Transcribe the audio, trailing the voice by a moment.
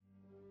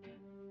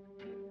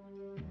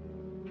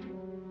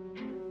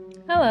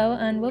Hello,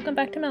 and welcome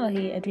back to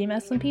Mellahi, a Dream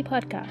SMP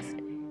podcast.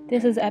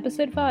 This is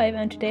episode 5,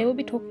 and today we'll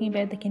be talking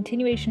about the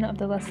continuation of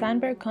the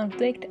Lasandberg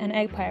conflict and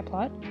Eggpire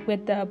plot,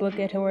 with the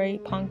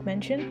obligatory Ponk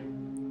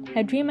mention,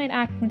 how Dream might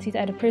act once he's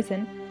out of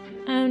prison,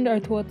 and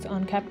our thoughts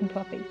on Captain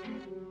Fluffy.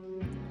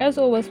 As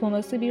always, we'll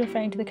mostly be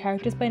referring to the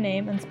characters by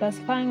name and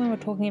specifying when we're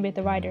talking about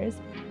the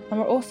writers, and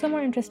we're also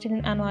more interested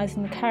in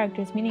analysing the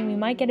characters, meaning we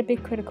might get a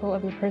bit critical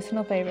of your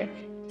personal favourite,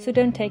 so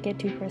don't take it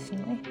too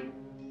personally.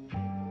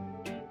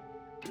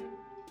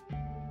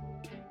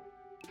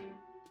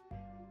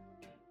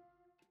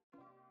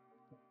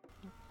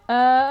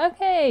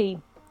 Okay.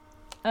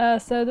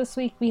 So this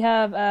week we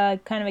have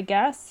kind of a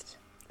guest.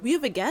 We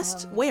have a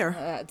guest? Where?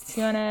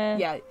 Do you wanna?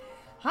 Yeah.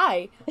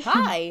 Hi.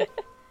 Hi,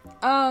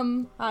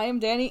 I'm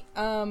Danny.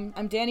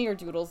 I'm Danny or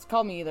Doodles.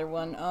 Call me either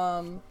one.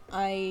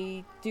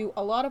 I do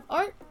a lot of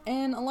art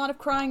and a lot of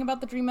crying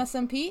about the Dream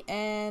SMP,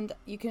 and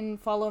you can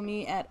follow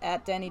me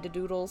at Danny to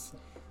Doodles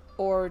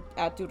or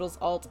at Doodles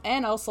Alt.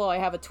 And also I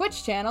have a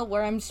Twitch channel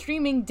where I'm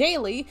streaming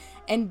daily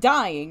and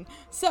dying.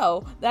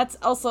 So that's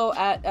also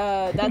at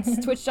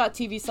that's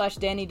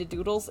twitch.tv/Danny to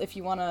Doodles if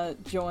you wanna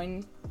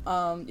join,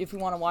 if you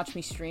wanna watch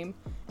me stream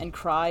and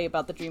cry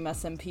about the Dream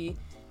SMP.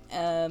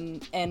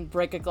 And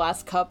break a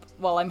glass cup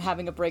while I'm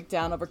having a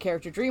breakdown over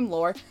character dream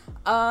lore.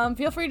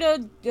 Feel free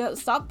to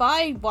stop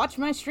by, watch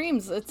my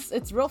streams.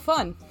 It's real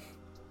fun.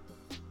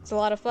 It's a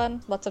lot of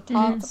fun. Lots of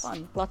talks,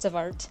 lots of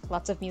art,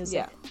 lots of music.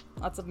 Yeah,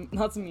 lots of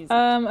music.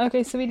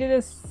 Okay, so we did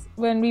this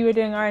when we were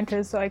doing our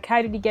intros. So, like,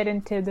 how did you get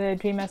into the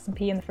Dream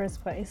SMP in the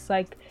first place?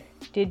 Like,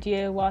 did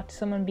you watch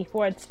someone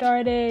before it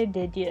started?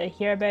 Did you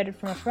hear about it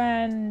from a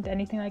friend?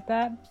 Anything like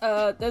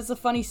that? There's a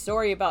funny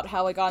story about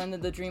how I got into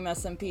the Dream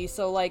SMP.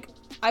 So, like,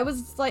 I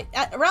was, like,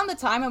 around the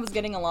time I was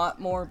getting a lot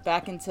more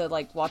back into,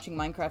 like, watching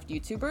Minecraft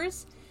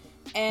YouTubers.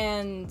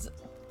 And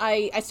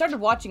I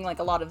started watching, like,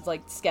 a lot of,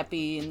 like,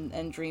 Skeppy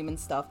and Dream and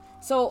stuff.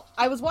 So,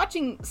 I was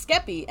watching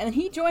Skeppy, and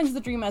he joins the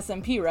Dream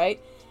SMP,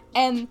 right?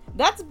 And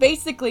that's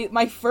basically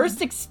my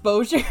first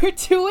exposure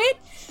to it,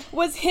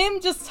 was him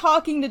just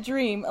talking to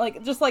Dream,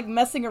 like, just, like,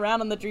 messing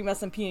around on the Dream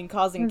SMP and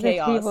causing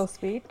chaos. The table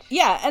speech?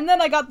 Yeah, and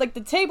then I got, like,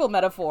 the table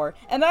metaphor,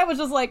 and I was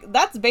just like,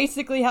 that's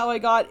basically how I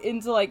got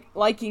into, like,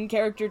 liking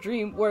character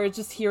Dream, where it's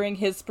just hearing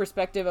his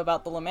perspective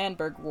about the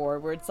Lamandberg War,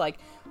 where it's like,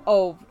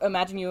 oh,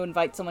 imagine you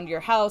invite someone to your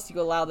house, you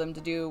allow them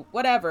to do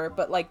whatever,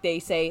 but, like, they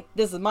say,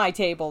 this is my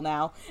table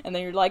now, and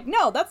then you're like,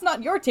 no, that's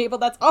not your table,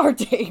 that's our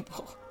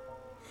table.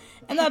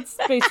 And that's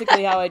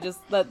basically how I just,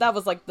 that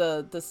was, like,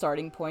 the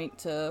starting point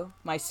to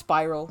my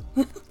spiral.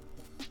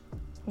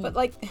 But,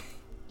 like,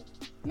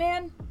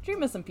 man,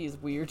 Dream SMP is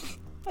weird.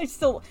 I'm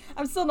still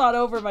not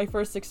over my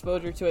first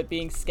exposure to it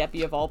being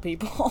Skeppy of all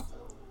people.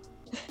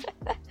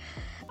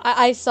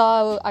 I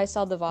saw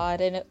the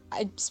VOD, and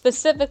I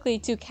specifically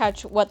to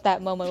catch what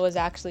that moment was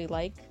actually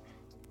like,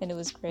 and it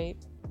was great.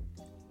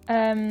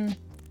 I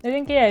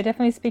think, yeah, it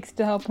definitely speaks to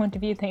the whole point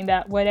of view thing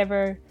that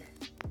whatever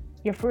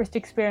your first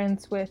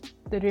experience with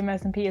the Dream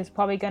SMP is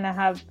probably going to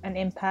have an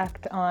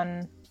impact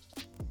on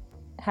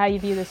how you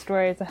view the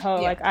story as a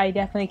whole. Yeah. Like, I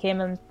definitely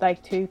came in,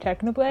 like, to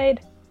Technoblade,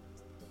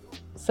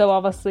 so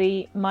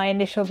obviously my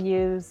initial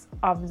views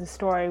of the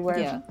story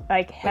were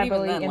like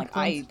heavily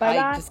influenced by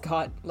that. I just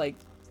got, like,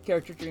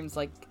 character Dream's,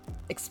 like,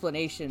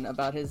 explanation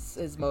about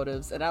his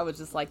motives, and I was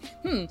just like,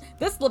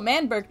 this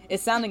Lamandberg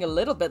is sounding a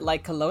little bit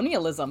like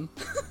colonialism.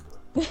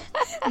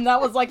 And that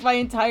was, like, my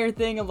entire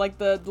thing of, like,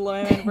 the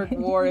Lamandberg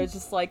War. It's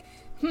just like,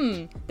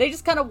 they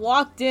just kind of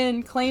walked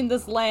in, claimed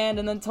this land,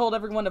 and then told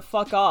everyone to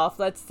fuck off.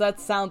 That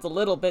sounds a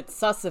little bit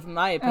sus, in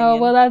my opinion. Oh,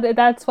 well,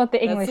 that's what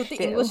the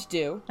English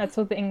do. That's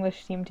what the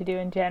English seem to do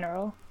in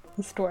general,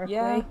 historically.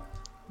 Yeah.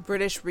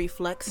 British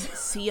reflex.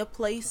 See a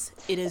place,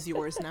 it is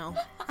yours now.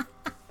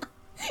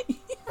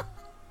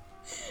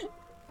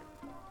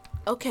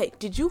 Okay,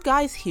 did you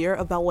guys hear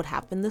about what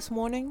happened this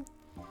morning?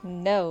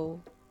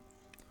 No.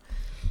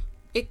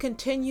 It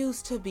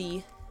continues to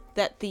be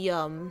that the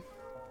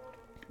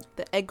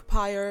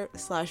Eggpire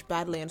 /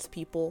 Badlands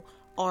people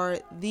are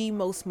the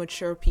most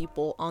mature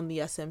people on the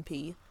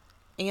SMP,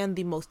 and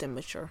the most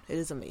immature. It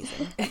is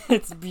amazing.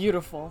 It's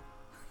beautiful.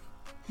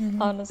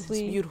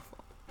 Honestly. It's beautiful.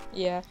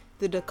 Yeah.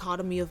 The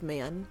dichotomy of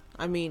man.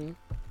 I mean,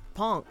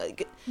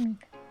 Ponk.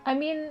 I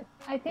mean,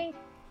 I think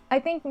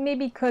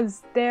maybe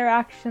because their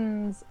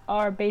actions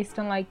are based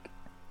on, like,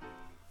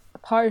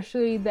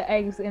 partially the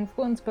egg's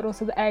influence, but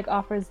also the egg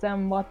offers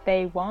them what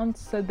they want,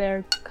 so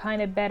they're kind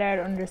of better at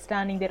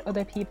understanding that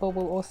other people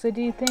will also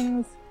do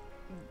things,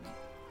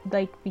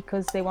 like,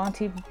 because they want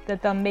to,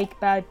 that they'll make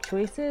bad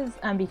choices,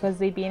 and because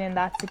they've been in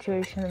that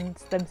situation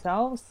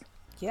themselves.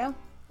 Yeah.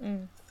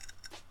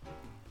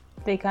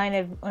 They kind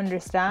of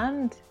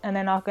understand, and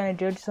they're not going to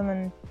judge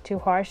someone too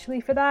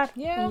harshly for that.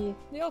 Yeah.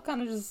 They all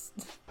kind of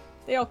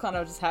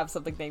just have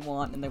something they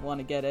want, and they want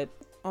to get it.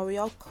 Are we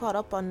all caught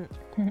up on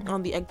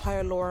the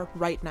Eggpire lore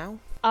right now?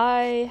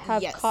 I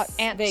have Yes, caught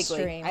Ant vaguely.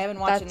 Stream. I haven't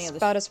watched That's any of the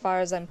about as far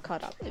as I'm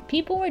caught up.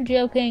 People were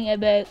joking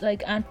about,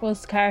 like,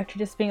 Antwolf's character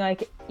just being,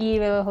 like,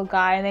 evil little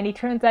guy, and then he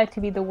turns out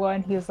to be the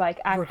one who's, like,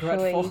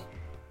 actually Regretful.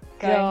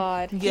 guy.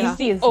 God. Yeah.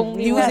 He is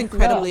Only He was messed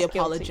incredibly up.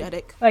 guilty.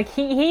 apologetic. Like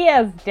he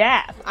has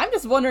depth. I'm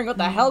just wondering what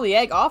the hell the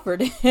egg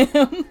offered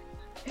him.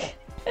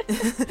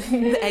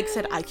 The egg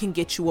said, "I can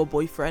get you a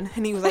boyfriend,"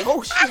 and he was like,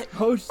 "Oh shit."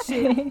 Oh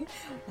shit!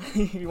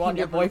 You want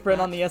your Never looked boyfriend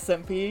back. on the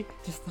SMP?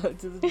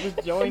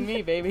 Just join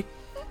me, baby.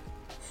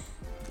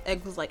 The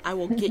egg was like, "I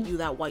will get you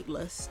that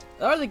whitelist."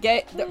 Or the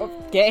gay,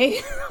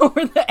 gay, or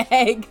the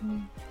egg.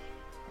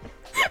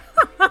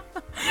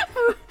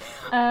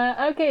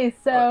 Okay,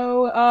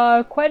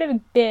 so quite a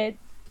bit,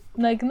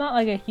 like not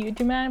like a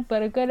huge amount,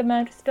 but a good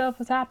amount of stuff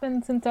has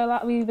happened since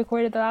we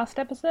recorded the last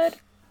episode.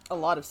 A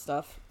lot of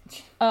stuff.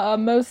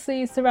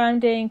 Mostly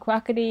surrounding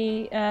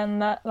Quackity and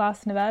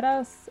Las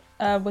Nevadas,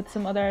 with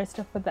some other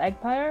stuff with the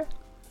Eggpire.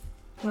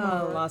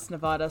 Oh, Las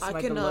Nevadas, I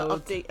my can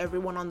beloved. update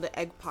everyone on the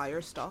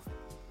Eggpire stuff.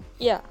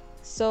 Yeah.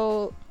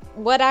 So,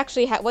 what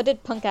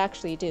did Punk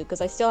actually do?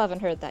 Because I still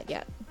haven't heard that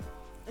yet.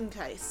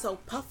 Okay, so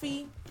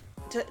Puffy,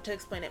 to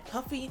explain it,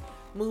 Puffy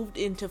moved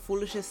into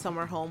Foolish's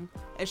summer home,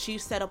 and she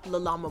set up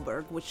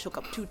Llamaberg, which took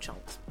up 2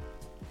 chunks.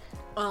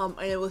 And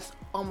it was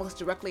almost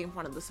directly in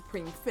front of the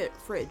Supreme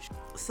Fridge.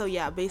 So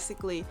yeah,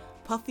 basically,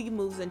 Puffy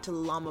moves into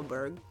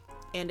Llamaberg,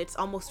 and it's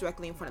almost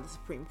directly in front of the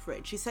Supreme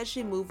Fridge. She said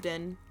she moved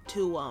in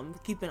to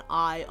keep an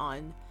eye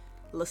on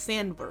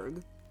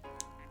Sandberg.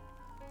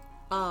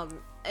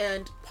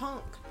 And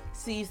Punk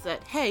sees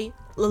that, hey,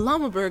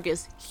 Llamaberg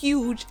is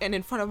huge and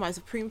in front of my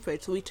Supreme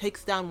Fridge, so he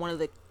takes down one of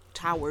the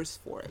towers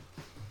for it.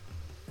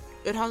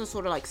 It has a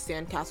sort of like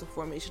sandcastle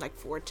formation, like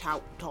 4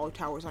 tall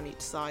towers on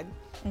each side.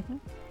 Mm-hmm.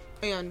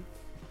 And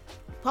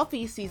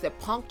Puffy sees that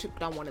Punk took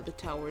down one of the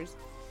towers,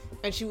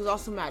 and she was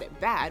also mad at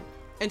Bad.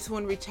 And so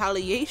in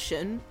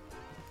retaliation,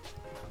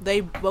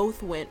 they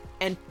both went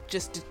and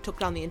just took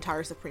down the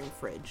entire Supreme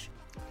Fridge.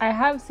 I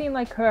have seen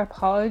like her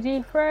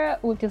apology for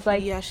it, which is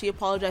like Yeah, she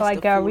apologized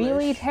like to a Foolish.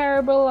 really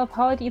terrible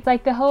apology.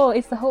 It's the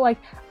whole like,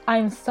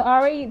 I'm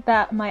sorry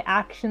that my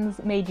actions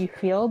made you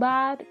feel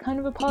bad kind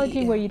of apology,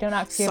 Yeah. where you don't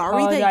actually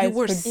Sorry that you apologize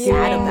were for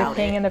sad doing the about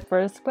thing it. in the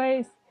first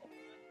place.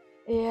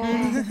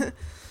 Yeah.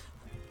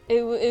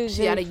 it was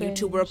She had a really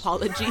YouTuber cringe.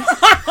 apology.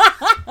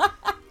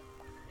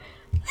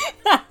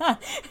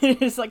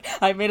 It's like,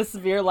 I made a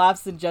severe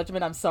lapse in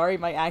judgment. I'm sorry,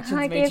 my actions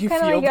Like made it's you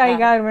kind feel of like, bad. oh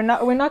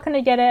god, we're not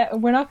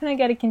gonna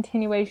get a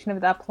continuation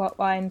of that plot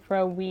line for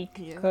a week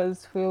Yeah.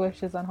 because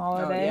Foolish is on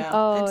holiday. yeah.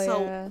 Oh, And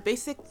so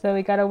yeah. So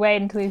we gotta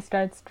wait until he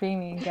starts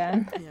streaming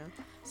again. Yeah.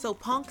 So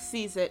Punk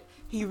sees it.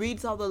 He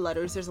reads all the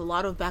letters. There's a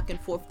lot of back and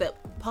forth that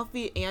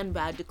Puffy and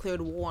Bad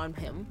declared war on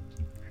him.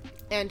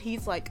 And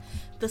he's like,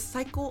 the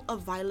cycle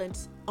of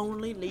violence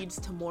only leads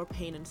to more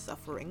pain and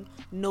suffering.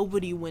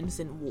 Nobody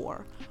wins in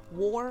war.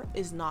 War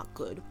is not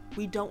good.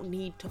 We don't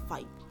need to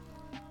fight.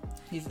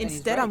 He's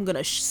Instead, right. I'm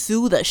gonna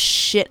sue the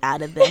shit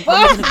out of them.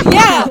 I'm gonna be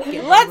Yeah,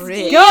 fucking let's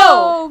rich.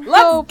 go!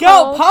 Let's go,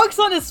 go! Punk. Punk's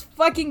on his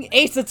fucking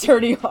Ace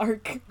Attorney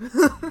arc.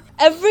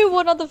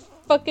 Everyone on the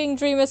fucking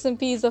Dream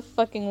SMP is a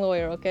fucking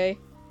lawyer, okay?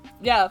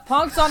 Yeah,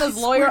 Punk's on his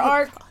lawyer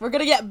arc. We're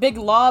gonna get Big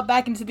Law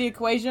back into the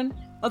equation.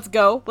 Let's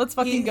go. Let's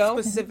fucking He go.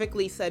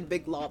 specifically said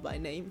Big Law by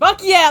name. Fuck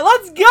yeah,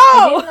 let's I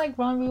go! didn't like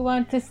Ron. We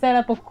want to set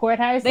up a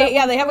courthouse. They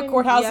have a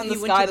courthouse Yeah, in he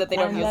the went sky to the that they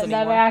don't courthouse. use That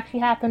never anymore. actually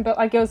happened, but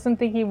like it was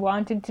something he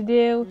wanted to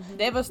do.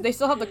 They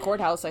still have the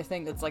courthouse, I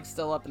think, that's like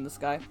still up in the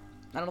sky.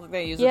 I don't think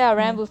they use it. Yeah,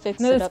 Rambo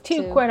fixed No, it there's up 2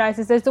 too.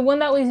 courthouses. There's the one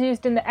that was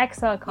used in the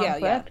Exile Yeah,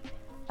 conflict. yeah.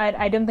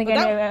 I don't think But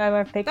anyone that-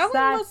 ever fixed that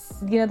that. one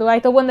was- You know,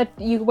 the one that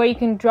where you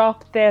can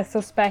drop the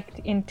suspect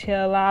into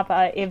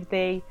lava if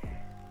they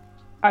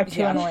are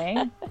too Yeah.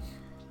 annoying.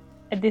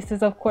 This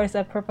is, of course,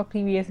 a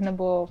perfectly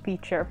reasonable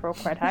feature for a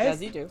courthouse.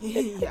 As you do.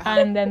 Yeah.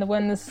 And then the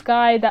one in the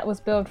sky that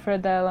was built for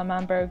the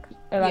Lamamberg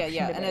election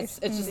Yeah, and debate.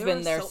 it's just There been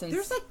are there so- since.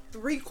 There's like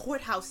 3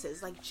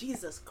 courthouses. Like,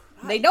 Jesus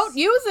Christ. They don't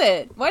use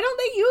it. Why don't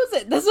they use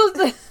it? This was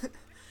the.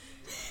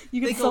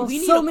 You They could go, solve we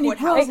need so a many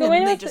courthouse, problems. Like, and why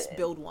then they not- just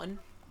build one.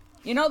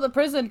 You know, the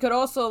prison could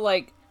also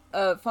like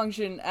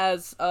function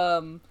as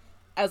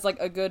like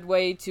a good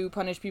way to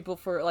punish people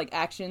for like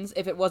actions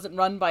if it wasn't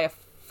run by a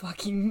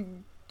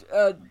fucking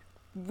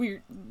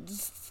weird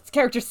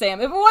character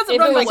Sam. If it wasn't If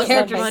run it by wasn't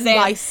character run Sam,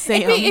 by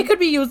Sam. It could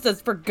be used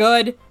as for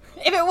good.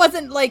 If it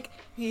wasn't like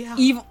Yeah.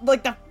 evil,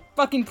 like the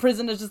fucking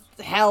prison is just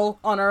hell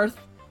on earth.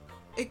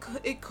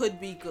 It could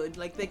be good.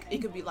 Like,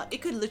 it could be like,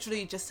 it could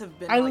literally just have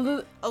been I like,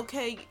 li-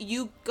 okay,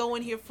 you go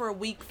in here for a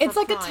week. It's for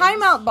like a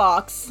crimes. timeout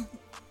box.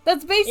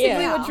 That's basically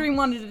Yeah. what Dream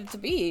wanted it to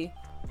be.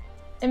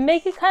 And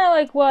make it kind of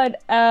like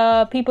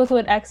what People Who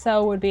Would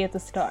Exile would be at the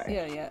start.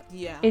 Yeah.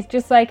 Yeah. It's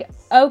just like,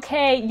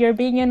 okay, you're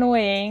being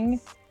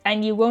annoying,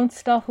 and you won't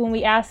stop when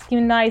we ask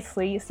you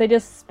nicely, so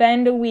just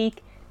spend a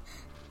week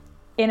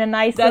in a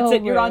nice That's little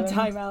it, you're on room.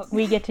 timeout.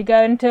 We get to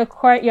go into a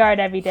courtyard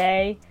every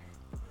day,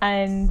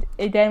 and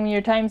then when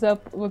your time's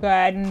up, we'll go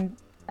out and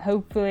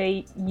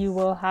hopefully you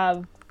will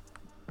have,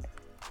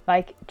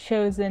 like,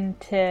 chosen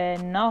to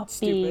not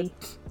Stupid.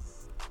 be,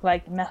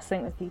 like,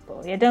 messing with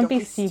people. Yeah, don't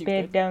be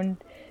stupid,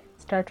 don't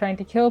start trying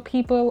to kill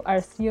people or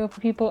steal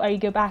from people, or you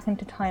go back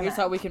into Here's timeout.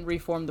 how we can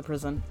reform the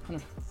prison.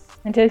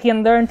 Until you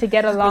can learn to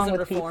get along Prison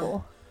with reform.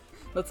 people.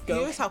 Let's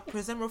go. Here's how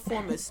prison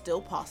reform is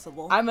still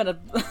possible. I'm gonna...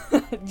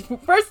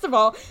 First of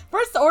all,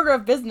 first order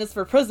of business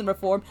for prison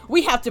reform,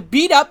 we have to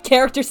beat up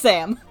character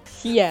Sam.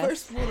 Yeah.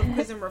 First rule of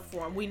prison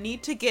reform: we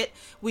need to get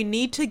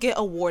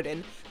a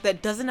warden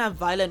that doesn't have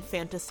violent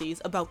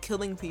fantasies about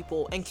killing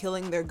people and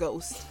killing their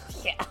ghosts.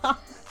 Yeah.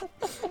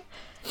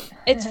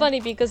 It's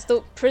funny because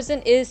the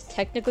prison is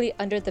technically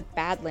under the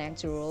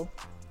Badlands rule.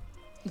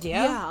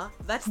 Yeah,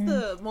 that's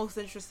the most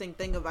interesting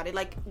thing about it.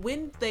 Like,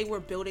 when they were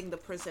building the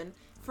prison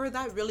for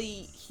that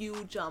really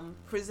huge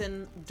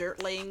prison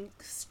dirt laying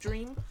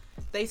stream,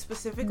 they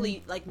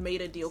specifically like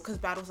made a deal because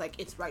Bad was like,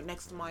 it's right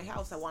next to my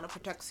house, I want to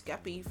protect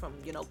Skeppy from,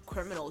 you know,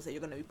 criminals that you're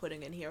going to be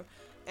putting in here,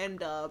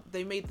 and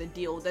they made the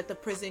deal that the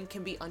prison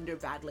can be under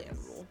Badland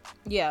rule.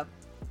 Yeah.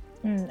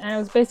 And it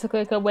was basically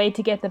like a way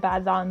to get the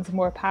Badlands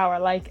more power.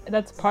 Like,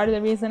 that's part of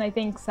the reason I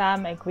think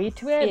Sam agreed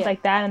to it. Yeah.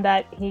 Like that, and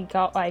that he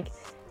got like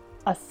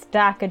a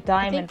stack of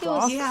diamond it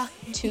was- blocks. Yeah,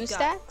 Two he got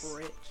stacks?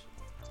 rich.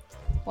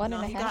 One No,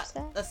 and he a half got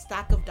stacks? a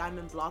stack of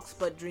diamond blocks,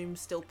 but Dream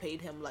still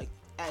paid him like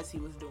as he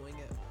was doing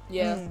it.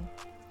 Yeah.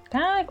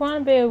 Kind of like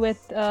Wannabe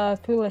with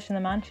Foolish in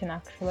the Mansion,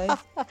 actually.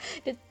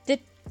 Did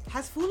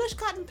Has Foolish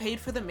gotten paid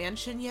for the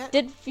mansion yet?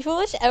 did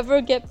Foolish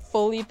ever get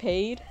fully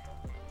paid?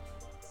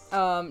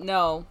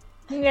 No.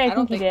 Yeah, I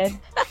think he think-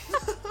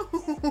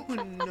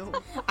 did. No.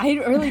 I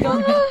really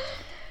don't...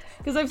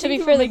 Because I've To seen be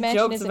people fair, the make mansion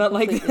jokes isn't about,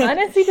 like, completely-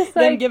 Honestly, just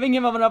them like giving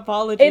him an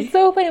apology. it's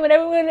so funny when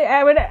everyone,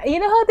 you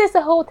know how there's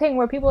a whole thing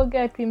where people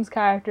get Dream's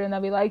character and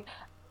they'll be like,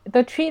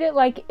 they'll treat it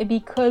like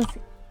because,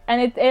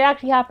 and it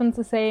actually happens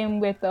the same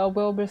with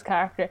Wilbur's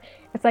character.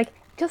 It's like,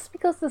 just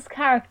because this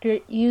character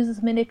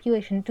uses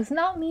manipulation does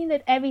not mean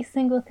that every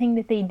single thing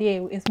that they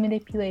do is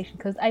manipulation.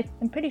 Because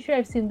I'm pretty sure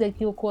I've seen like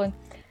people calling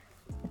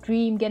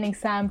Dream getting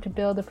Sam to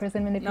build a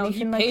prison No,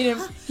 he manipulation. paid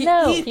him.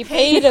 No, He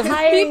paid him.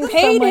 hiring He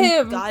paid someone-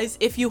 him! Guys,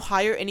 if you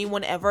hire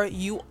anyone ever,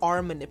 you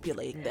are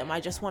manipulating them. I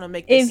just want to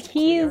make this If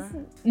he's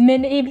clear.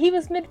 if he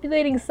was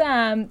manipulating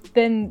Sam,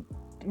 then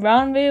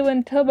Ranvu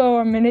and Tubbo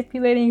are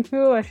manipulating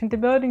Foolish into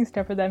building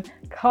stuff for them.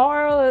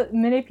 Carl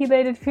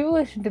manipulated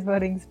Foolish into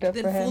building stuff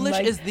Then for him. Foolish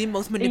like, is the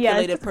most yeah,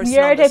 manipulated it's person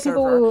weird on the how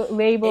people server. will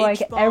label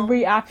like H-bomb.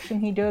 every action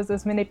he does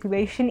as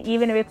manipulation,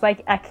 even if it's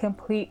like a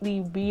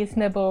completely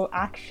reasonable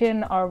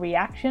action or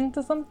reaction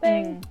to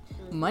something.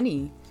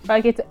 Money.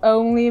 Like it's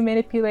only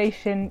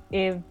manipulation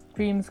if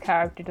Dream's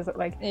character does it.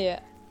 Like Yeah.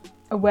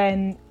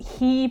 when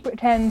he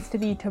pretends to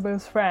be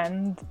Tubbo's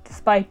friend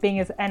despite being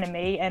his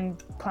enemy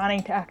and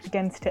planning to act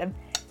against him,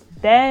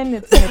 then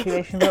it's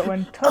manipulation. But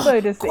when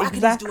Tubbo does the Quackity's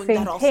exact doing same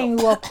that also. thing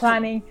while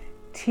planning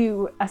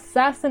to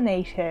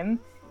assassinate him,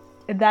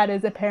 that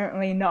is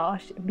apparently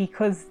not,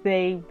 because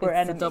they were It's the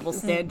enemies. double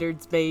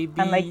standards, baby.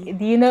 And like,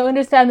 do you know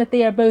understand that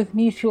they are both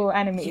mutual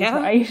enemies, Yeah.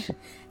 right?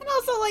 And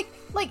also,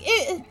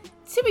 it,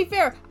 to be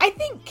fair, I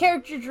think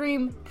Character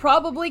Dream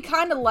probably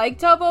kind of liked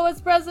Tubbo as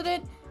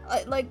president.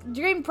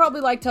 Dream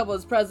probably liked Tubbo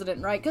as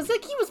president, right? Because,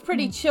 like, he was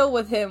pretty chill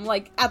with him,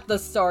 like, at the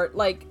start.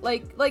 Like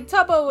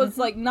Tubbo was,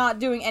 like, not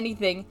doing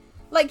anything.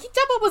 Like,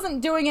 Tubbo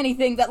wasn't doing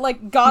anything that,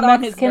 like, got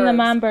on his Mexican the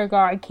nerves. Manberg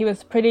arc, he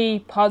was pretty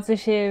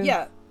positive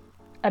Yeah.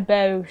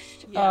 about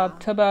Yeah.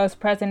 Tubbo as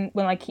president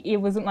when like it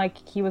wasn't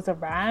like he was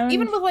around.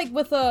 Even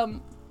with to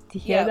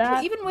hear yeah,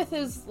 that. even with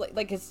his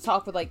like his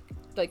talk with like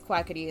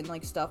Quackity and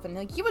like stuff, and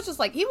like he was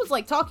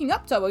like talking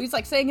up Tubbo. He's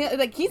like saying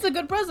like he's a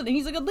good president,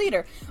 he's a good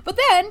leader. But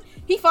then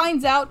he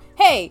finds out,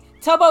 hey,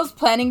 Tubbo's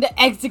planning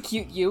to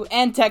execute you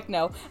and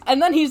Techno,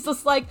 and then he's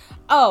just like,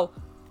 oh,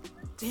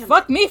 Damn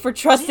fuck me for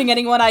trusting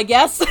anyone, I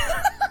guess.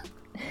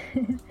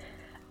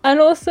 And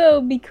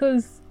also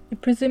because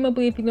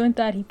presumably if he learned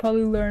that, he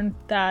probably learned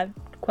that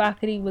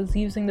Quackity was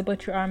using the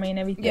Butcher Army and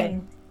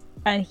everything.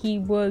 And he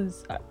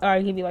was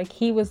arguably like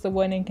he was the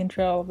one in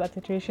control of that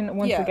situation.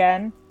 Once Yeah.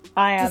 again,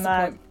 I am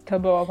a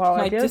Tubbo My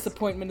apologist.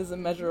 disappointment is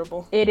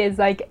immeasurable. It is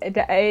like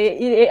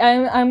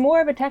I'm more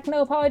of a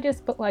techno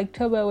apologist, but like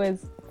Tubbo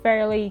is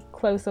fairly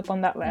close up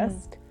on that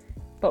list.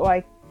 But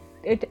like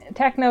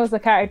techno is the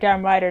character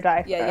I'm ride or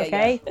die for, Yeah,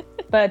 okay?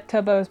 But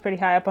Tubbo is pretty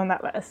high up on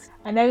that list.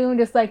 And everyone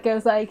just like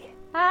goes like,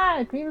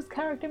 Dream's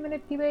character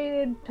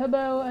manipulated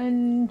Tubbo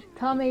and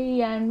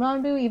Tommy and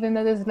Ranbu, even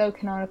though there's no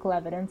canonical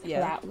evidence for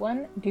that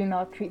one. Do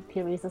not treat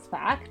theories as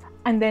fact.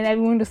 And then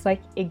everyone just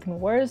like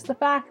ignores the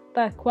fact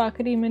that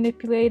Quackity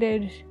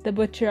manipulated the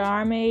Butcher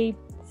Army.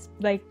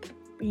 Like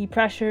he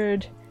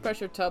pressured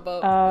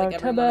Tubbo, like everyone in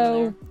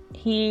Tubbo. there.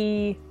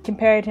 He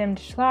compared him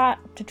to Schlatt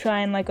to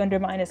try and like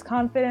undermine his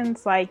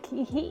confidence. Like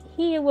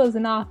he was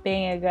not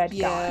being a good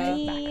guy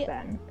Yeah. back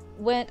then.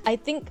 When I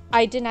think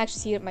I didn't actually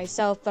see it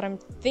myself, but I'm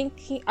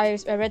thinking I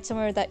read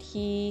somewhere that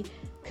he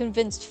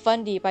convinced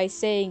Fundy by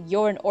saying,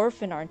 "You're an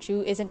orphan, aren't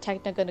you? Isn't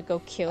Techno gonna go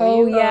kill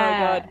Oh, you?"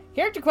 yeah. Oh god,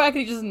 Character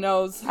Quackity just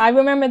knows. I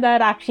remember that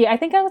actually. I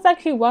think I was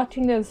actually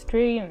watching those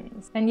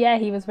streams, and yeah,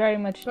 he was very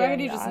much doing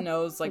Quackity just that.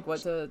 knows like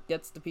what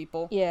gets to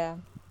people. Yeah.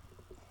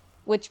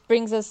 Which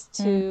brings us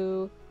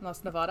to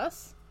Las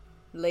Nevadas,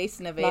 Les Las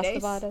Nevadas.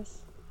 Nevadas.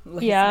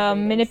 Les Yeah,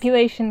 Nevadas.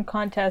 manipulation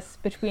contests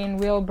between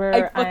Wilbur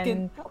I fucking-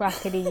 and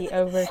Quackity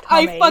over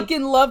I Tommy.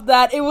 fucking love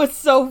that. It was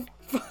so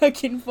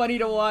fucking funny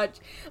to watch.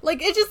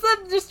 Like, it's just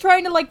them just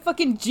trying to, like,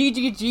 fucking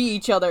GGG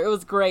each other. It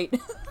was great.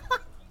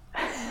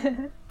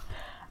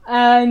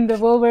 And the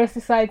Wilbur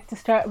decides to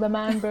start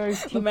L'Manberg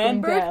 2.0.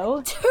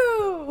 L'Manberg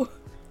 2!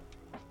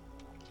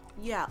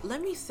 Yeah,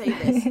 let me say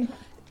this.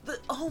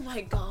 Oh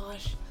my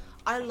gosh.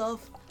 I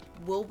love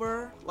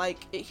Wilbur.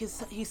 Like, he's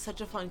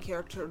such a fun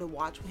character to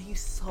watch, but he's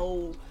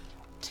so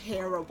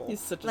terrible. He's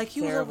such a like,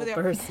 he was over there.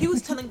 person. He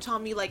was telling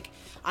Tommy, like,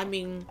 I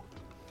mean,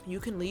 you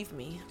can leave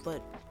me,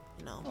 but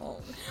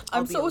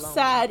I'm be so alone.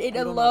 sad and You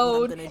don't know what I'm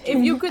alone. gonna do. If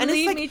you could And it's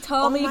leave like, me,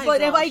 Tommy, oh my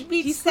but if gosh. I'd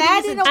be He's putting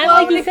sad his and entire- And like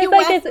alone he if says, you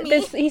like left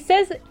this, me.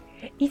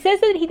 he says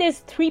that there's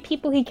 3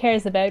 people he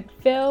cares about: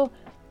 Phil,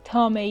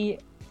 Tommy,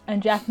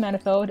 and Jack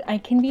Manifold.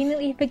 And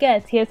conveniently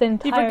forgets he has an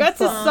He entire forgets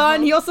his son.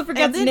 son. He also And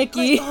forgets then,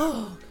 Nikki. like,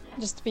 oh,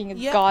 Just being a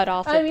Yeah.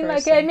 god-awful I mean, like,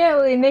 person.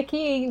 admittedly,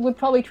 Nikki would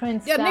probably try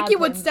and Yeah, stab Nikki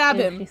would him stab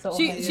if him. saw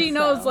She him,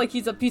 knows so. like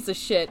he's a piece of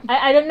shit.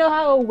 I don't know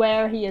how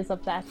aware he is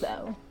of that,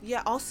 though.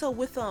 yeah, also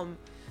with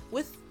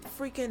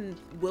freaking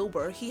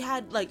Wilbur, he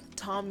had like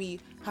Tommy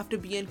have to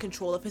be in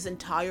control of his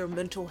entire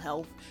mental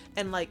health,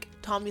 and like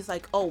Tommy's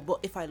like, oh, but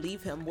if I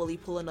leave him, will he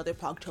pull another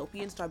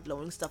Pogtopia and start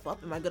blowing stuff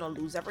up? Am I gonna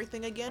lose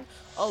everything again?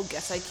 Oh,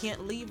 guess I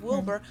can't leave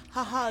Wilbur.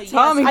 Haha. Yes,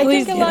 Tommy, I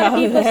please think a get lot of out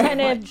of people there.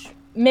 kind of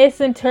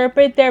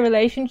misinterpret their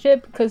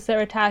relationship because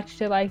they're attached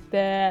to like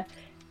the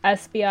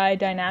SBI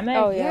dynamic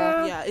Oh,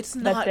 yeah. Yeah, it's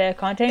that not. the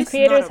content it's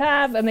creators not a-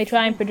 have, and they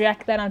try and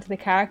project that onto the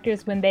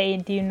characters when they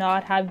do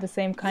not have the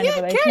same kind of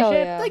Yeah, relationship. Oh,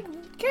 yeah. Like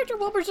character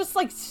Wilbur's just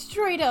like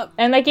straight up.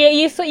 And like, yeah,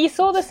 you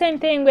saw the same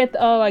thing with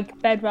like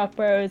Bedrock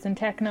Bros and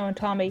Techno and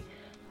Tommy,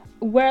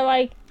 where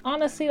like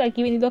honestly, like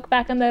when you look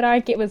back on that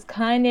arc, it was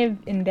kind of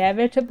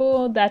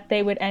inevitable that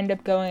they would end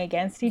up going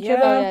against each Yeah.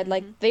 other. Oh, yeah,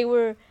 like they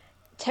were.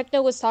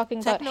 Techno was talking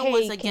about, Techno hey,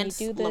 was can you against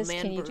do this?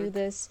 Can you do L'Manberg.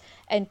 this?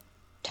 And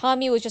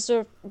Tommy was just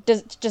sort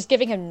of just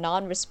giving him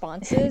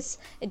non-responses.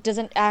 It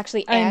doesn't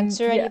actually And,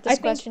 answer any yeah, of I these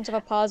think- questions of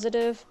a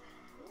positive,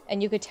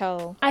 and you could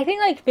tell. I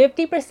think like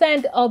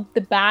 50% of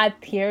the bad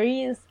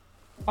theories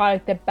or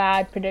like the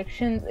bad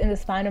predictions in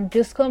this fandom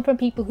just come from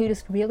people who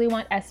just really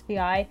want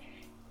SBI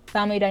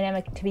family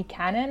dynamic to be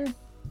canon.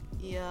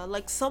 Yeah,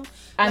 like some.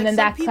 And like then some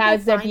that people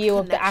clouds their find view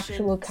of the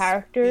actual connections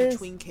characters.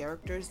 between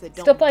characters that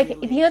don't Stuff like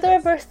really the other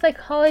exist. reverse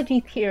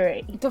psychology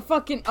theory. The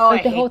fucking I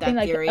Like the hate whole that thing,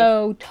 like, theory.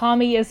 oh,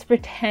 Tommy is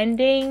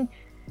pretending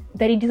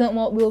that he doesn't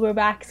want Wilbur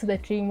back so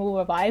that Dream will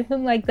revive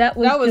him. Like that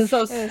was that was just, so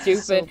was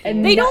stupid. so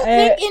And They don't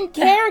uh, think in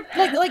character.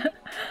 Like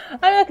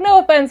I'm like, no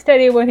offense to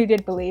anyone who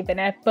did believe in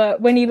it,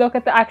 but when you look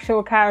at the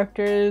actual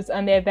characters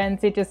and the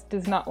events, it just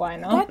does not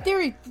line up. that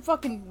theory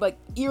fucking like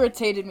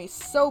irritated me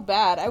so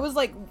bad. I was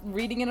like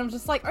reading it. I'm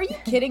just like, are you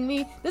kidding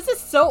me? This is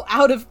so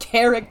out of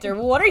character.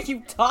 What are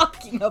you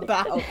talking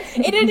about?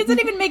 It doesn't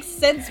even make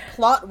sense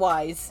plot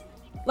wise.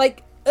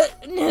 Like, Are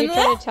you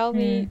trying to tell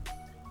me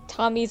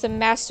Tommy's a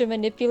master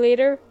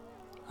manipulator?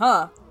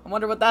 huh? I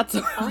wonder what that's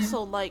about.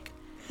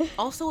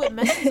 Also it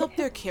messes up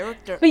their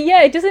character. But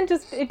yeah, it doesn't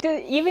just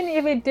even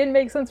if it did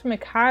make sense from a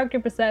character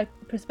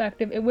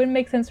perspective, it wouldn't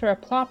make sense from a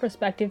plot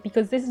perspective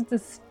because this is the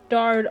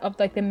start of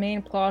like the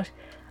main plot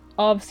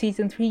of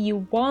season 3.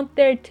 You want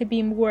there to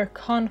be more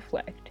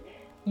conflict.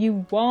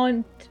 You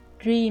want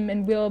Dream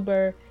and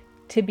Wilbur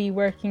to be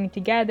working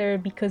together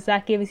because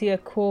that gives you a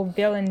cool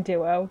villain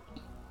duo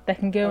that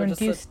can go Or and just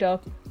do a-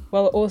 stuff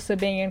while also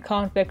being in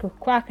conflict with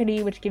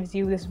Quackity, which gives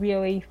you this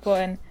really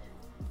fun.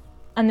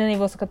 And then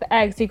you've also got the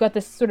eggs. So you've got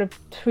this sort of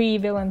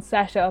 3-villain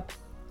setup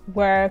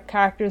where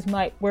characters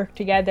might work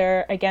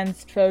together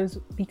against foes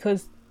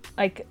because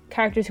like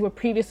characters who were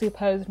previously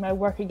opposed might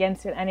work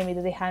against an enemy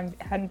that they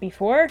hadn't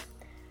before,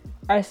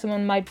 or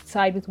someone might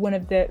side with one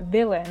of the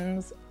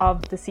villains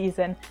of the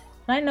season.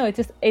 And I know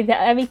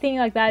everything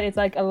like that is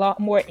like a lot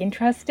more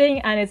interesting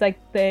and it's like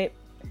the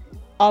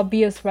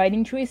obvious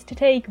writing choice to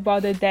take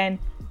rather than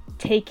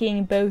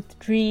taking both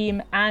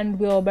Dream and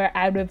Wilbur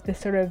out of the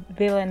sort of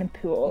villain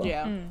pool.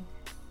 Yeah.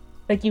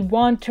 Like, you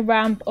want to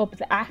ramp up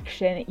the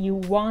action. You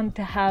want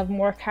to have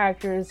more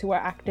characters who are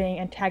acting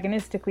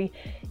antagonistically.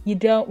 You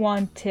don't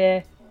want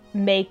to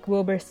make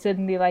Wilbur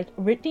suddenly, like,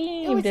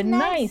 redeemed and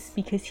nice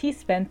because he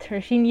spent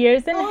 13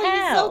 years in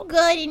hell.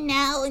 good and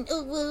now and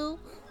ooh.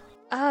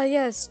 Ah,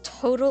 yes,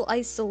 total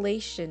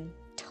isolation.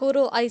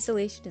 Total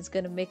isolation is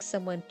gonna make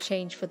someone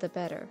change for the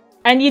better.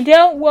 And you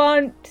don't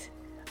want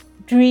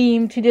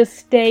Dream to just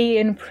stay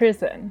in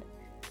prison.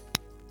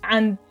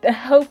 And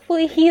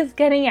hopefully he's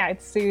getting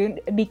out soon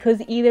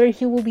because either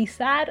he will be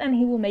sad and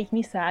he will make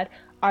me sad,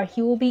 or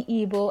he will be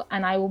evil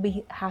and I will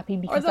be happy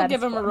because Or they'll that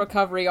give is him a fun.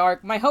 recovery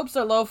arc. My hopes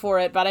are low for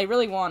it, but I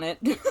really want it.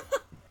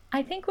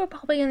 I think we're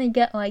probably gonna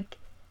get like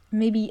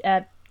maybe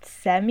a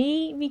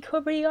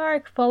semi-recovery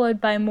arc followed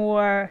by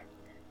more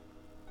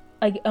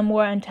like a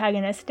more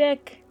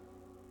antagonistic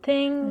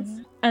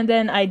things, and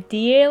then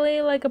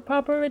ideally like a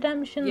proper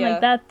redemption. Yeah.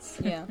 Like that's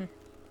yeah.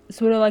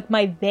 sort of like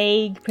my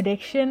vague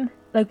prediction.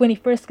 Like when he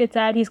first gets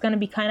out, he's gonna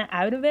be kind of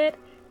out of it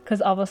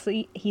because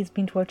obviously he's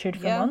been tortured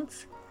for Yeah.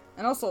 months.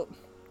 And also,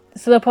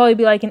 So there'll probably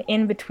be like an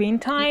in-between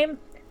time,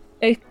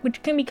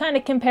 which can be kind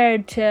of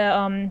compared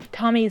to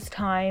Tommy's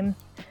time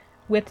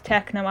with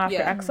Techno after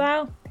Yeah.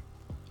 exile,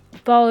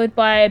 followed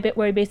by a bit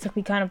where he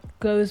basically kind of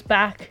goes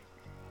back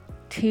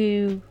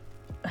to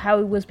how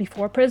he was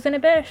before prison a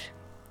bit,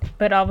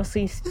 but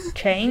obviously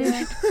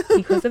changed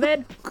because of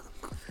it.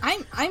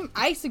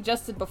 I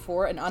suggested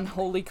before an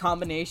unholy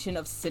combination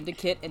of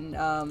Syndicate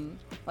and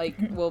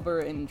Wilbur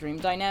and Dream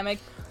dynamic,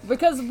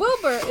 because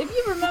Wilbur, if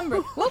you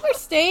remember, Wilbur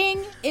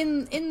staying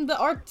in the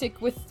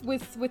Arctic with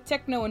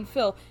Techno and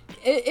Phil.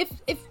 If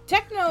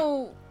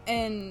Techno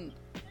and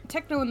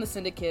the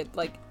Syndicate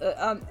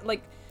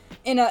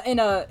in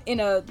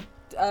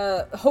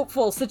a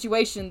hopeful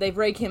situation, they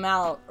break him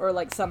out or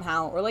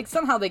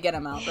somehow they get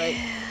him out, right?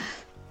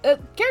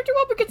 Character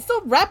Wilbur could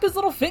still wrap his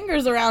little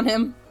fingers around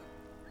him.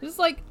 Just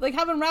like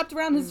have him wrapped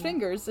around his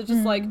fingers. It's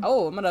just like,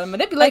 oh, I'm gonna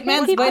manipulate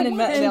man's brain and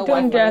male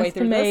wife my way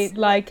through this.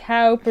 Like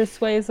how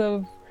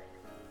persuasive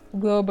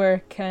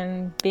Wilbur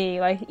can be.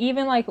 Like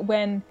even like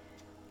when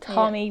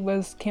Tommy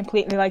was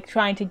completely like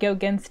trying to go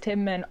against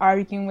him and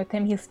arguing with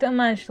him, he still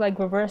managed to like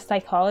reverse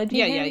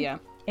psychology him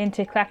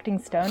into collecting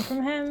stone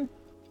from him.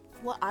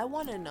 What I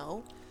want to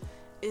know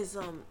is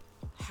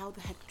how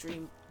the heck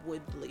Dream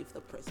would leave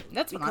the prison.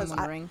 That's what I'm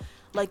wondering.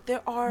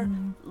 There are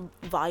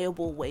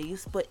viable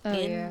ways, but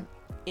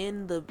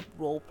in the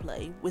role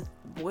play, with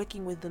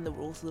working within the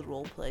rules of the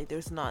role play,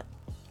 there's not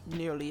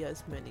nearly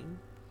as many.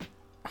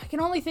 I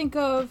can only think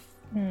of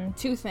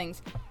two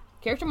things.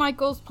 Character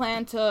Michael's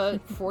plan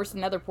to force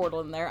another portal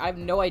in there. I have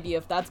no idea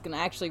if that's going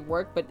to actually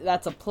work, but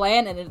that's a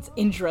plan and it's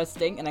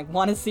interesting and I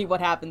want to see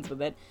what happens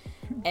with it.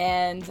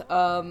 And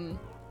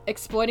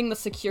exploiting the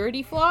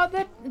security flaw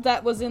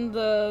that was in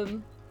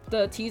the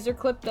teaser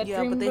clip that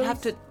Dream but they'd released.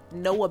 have to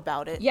know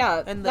about it.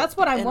 Yeah, and that's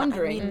what I'm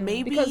wondering. I mean,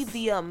 maybe because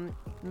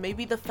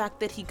maybe the fact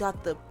that he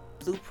got the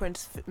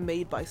blueprints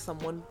made by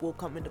someone will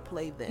come into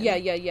play then.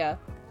 Yeah.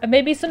 Or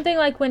maybe something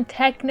like when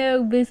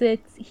Techno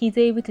visits, he's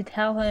able to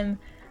tell him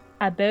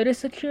about a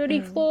security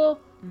flaw,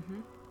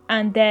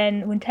 and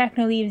then when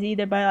Techno leaves,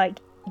 either by like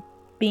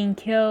being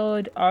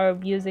killed or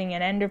using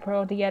an Ender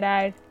Pearl to get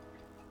out,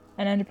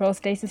 an Ender Pearl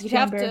stasis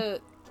chamber,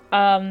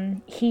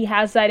 he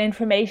has that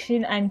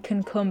information and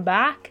can come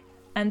back,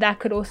 and that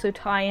could also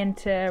tie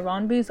into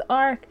Ronbu's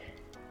arc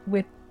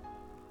with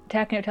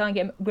Techno telling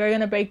him, we're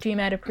going to break Dream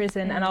out of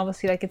prison, and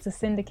obviously like it's a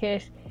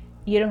syndicate,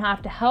 you don't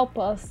have to help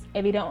us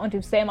if you don't want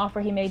to. Same offer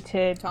he made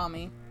to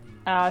Tommy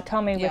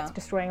with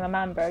destroying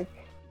L'Manberg.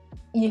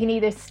 You can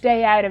either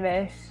stay out of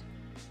it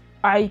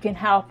or you can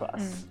help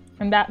us,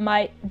 and that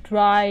might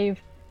drive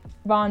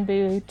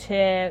Ronbu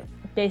to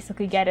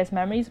basically get his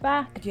memories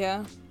back.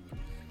 Yeah.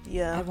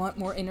 I want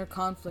more inner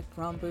conflict,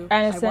 Ronbu.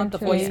 And I want the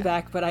voice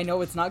back, but I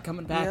know it's not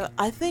coming back. Yeah,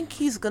 I think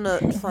he's gonna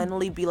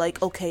finally be like,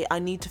 okay, I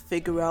need to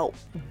figure out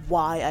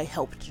why I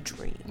helped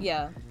Dream.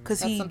 Yeah.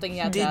 Because That's he something he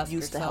had did to ask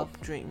used to herself,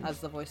 help Dream. as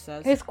the voice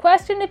says. He's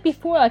questioned it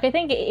before. Like I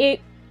think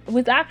it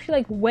was actually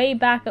like way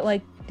back at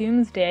like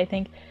Doomsday. I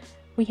think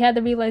we had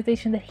the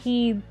realization that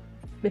he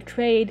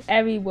betrayed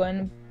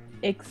everyone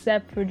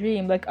except for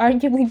Dream. Like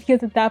arguably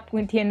because at that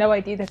point he had no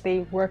idea that they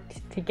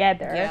worked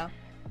together. Yeah.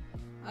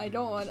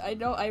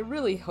 I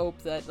really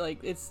hope that like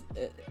it's.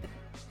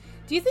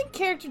 Do you think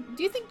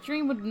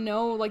Dream would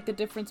know like the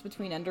difference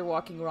between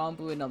Enderwalking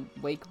Ronbu and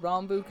Awake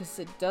Ronbu? Because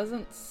it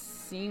doesn't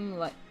seem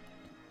like.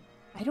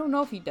 I don't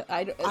know if he does.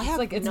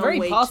 It's no very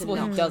way to possible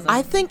know. he doesn't.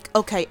 I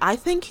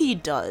think he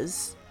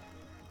does,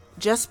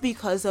 just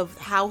because of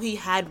how he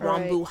had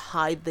Ronbu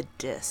hide the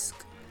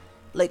disc,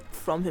 like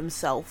from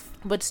himself,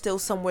 but still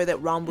somewhere that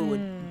Ronbu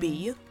would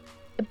be.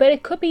 But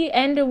it could be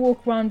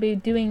Enderwalk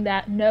Ronbu doing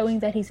that, knowing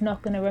that he's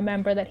not going to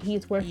remember that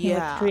he's working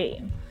with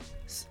Dream.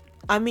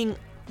 I mean,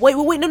 wait,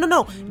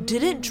 no.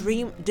 Didn't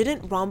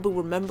Ronbu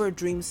remember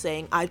Dream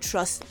saying, "I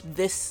trust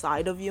this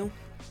side of you"?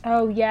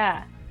 Oh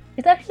yeah,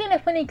 it's actually kind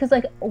of funny because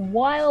like a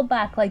while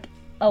back, like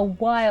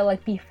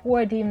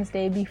before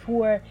Doomsday,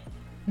 before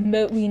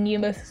we knew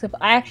most of the stuff,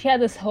 I actually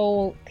had this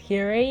whole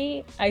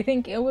theory. I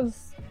think it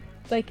was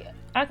like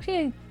I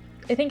think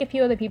a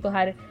few other people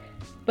had it.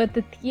 But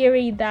the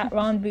theory that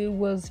Ronbu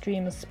was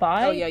Dream's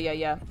spy. Oh,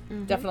 yeah.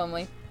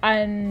 Definitely.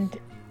 And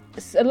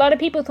a lot of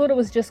people thought it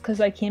was just because,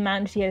 like, he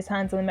managed to get his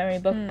hands on the memory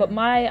book. But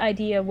my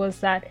idea was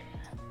that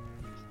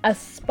a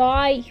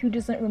spy who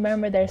doesn't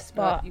remember their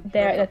spy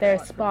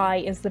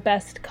is the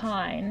best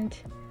kind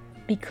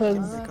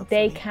because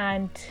they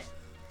can't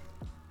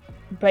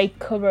break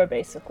cover,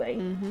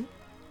 basically.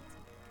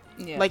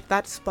 Yeah. Like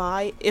that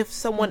spy, if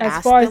someone as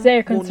asks far them, as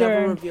they're will concerned,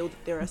 never reveal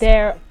that they're a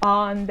they're spy.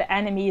 on the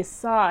enemy's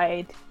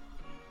side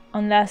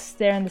unless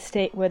they're in the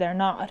state where they're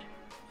not.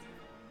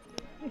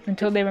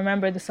 Until they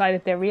remember the side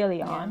that they're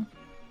really on.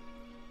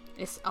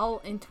 It's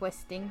all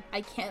interesting.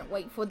 I can't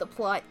wait for the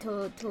plot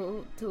to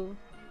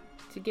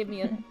give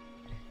me a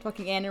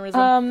fucking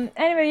aneurysm.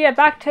 Anyway,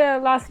 back to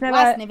Las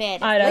Nevadas.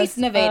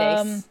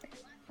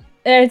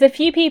 There's a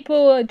few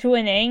people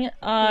joining.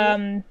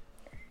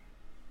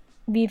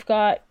 We've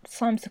got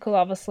Slimesicle,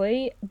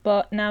 obviously,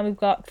 but now we've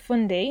got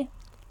Fundy.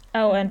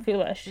 Oh, and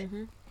Foolish.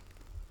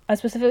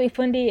 Specifically,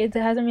 Fundy, it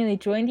hasn't really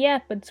joined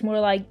yet, but it's more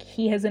like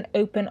he has an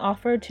open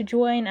offer to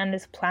join and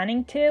is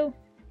planning to.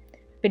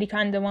 but he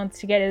kind of wants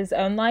to get his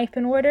own life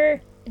in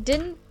order.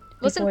 Wasn't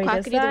Before he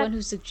does Quackity the that? one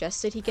who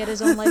suggested he get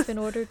his own life in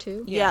order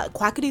too? Yeah,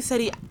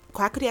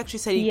 Quackity actually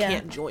said he Yeah.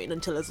 can't join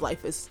until his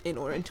life is in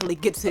order, until he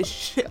gets his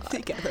shit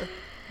together.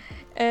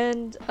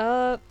 And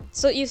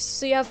so you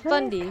have This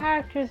Fundy,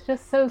 character is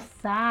just so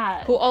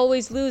sad. who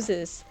always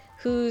loses,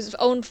 whose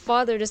own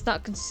father does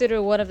not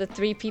consider one of the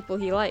 3 people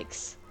he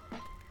likes.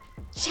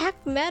 Jack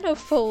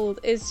Manifold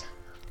is,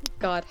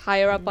 God,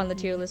 higher up on the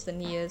tier list than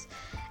he is,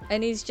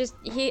 and he's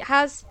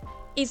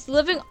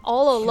living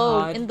all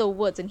alone God. in the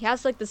woods, and he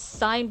has like the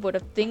signboard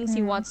of things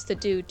he wants to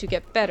do to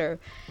get better,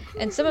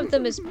 and some of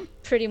them is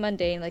pretty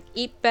mundane, like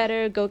eat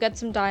better, go get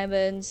some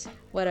diamonds,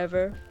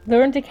 whatever.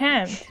 Learn to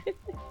camp.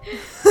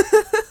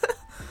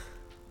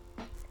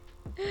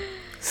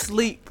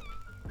 Sleep.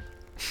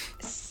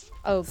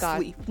 Oh God,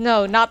 Sleep.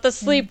 no, not the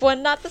sleep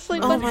one, not the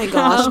sleep Oh one. my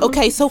gosh.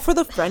 Okay, so for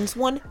the friends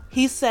one,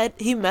 he said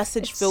he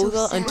messaged It's so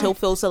Filza sad. until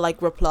Filza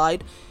like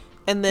replied,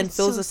 and then It's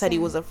so Filza said he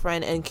sad. was a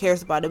friend and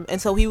cares about him, and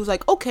so he was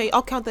like, okay,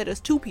 I'll count that as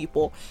 2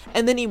 people,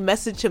 and then he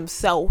messaged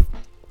himself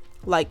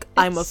like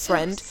I'm a It's so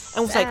friend,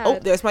 and was like, oh,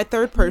 sad. there's my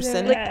 3rd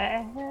person.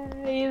 Yeah,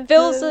 he's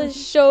Filza so-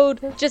 showed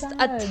so just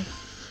a sad.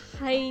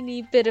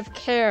 tiny bit of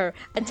care,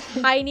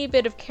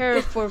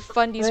 for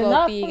Fundy's We're not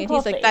well-being, and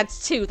he's like,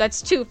 compulsive.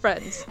 that's two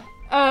friends.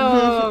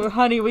 Oh,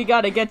 honey, we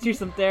gotta get you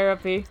some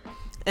therapy.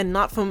 And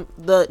not from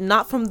the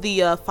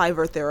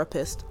Fiverr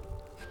therapist.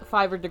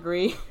 Fiverr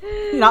degree.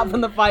 Not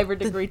from the Fiverr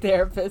degree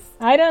therapist.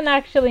 I don't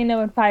actually know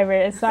what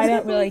Fiverr is, so I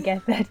don't really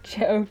get that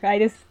joke. I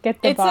just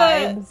get the It's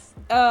vibes.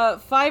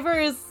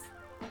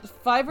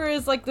 Fiverr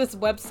is like this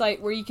website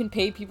where you can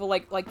pay people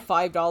like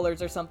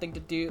 $5 or something to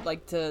do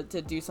to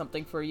do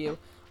something for you.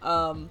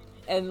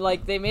 And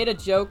like they made a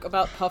joke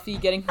about Puffy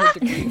getting her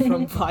degree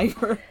from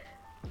Fiverr.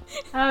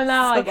 Oh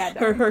no, I get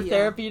that. Her Yeah.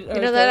 therapy. You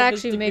know, that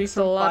actually makes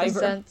a lot of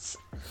sense.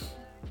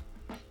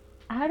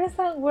 How does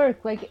that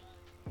work? Like, is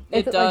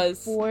It it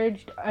does. like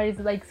forged, or is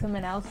it like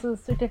someone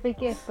else's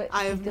certificate? But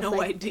I she have just, no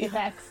like, idea.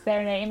 Affects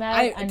their name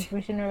out and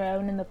pushing her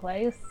own in the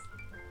place.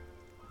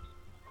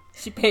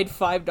 She paid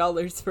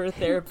 $5 for a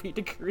therapy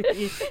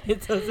degree.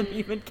 It doesn't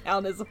even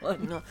count as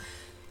one. No.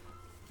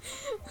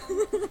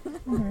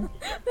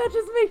 That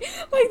just made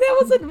that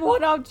was a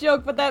one-off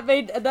joke, but that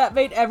made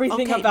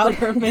everything Okay, about but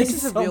her make this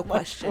is a so real much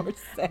question. more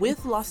sense.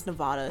 With Lost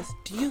Nevadas,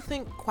 do you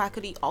think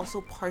Quackity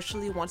also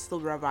partially wants to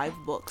revive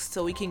books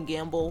so he can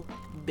gamble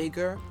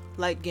bigger,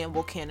 like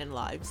gamble canon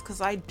lives?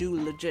 Because I do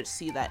legit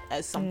see that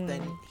as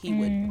something he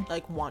would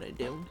like want to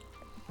do.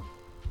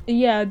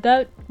 Yeah,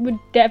 that would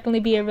definitely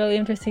be a really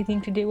interesting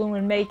thing to do and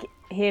would make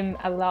him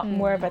a lot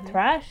more of a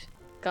threat.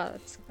 God,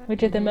 that's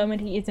Which at the moment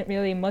he isn't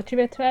really much of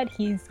a threat.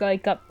 He's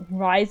like got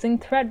rising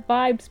threat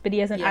vibes, but he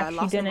hasn't Yeah, actually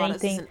Lost done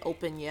Nevadas anything isn't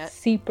open yet.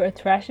 super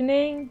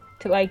threatening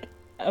to like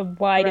a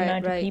wide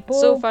amount of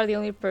people. So far, the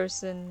only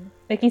person.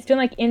 Like he's done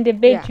like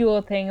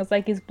individual things,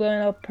 like he's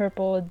blowing up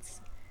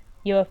Purple's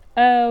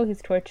UFO,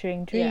 he's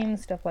torturing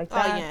dreams, stuff like Oh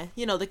that. yeah,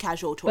 you know, the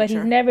casual But he's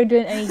torture. never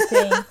done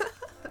anything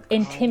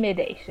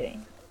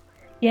intimidating.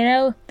 You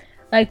know,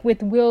 like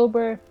with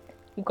Wilbur,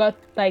 you got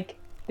like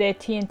the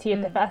TNT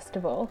at the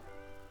festival,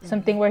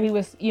 something where he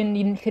was you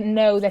can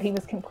know that he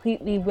was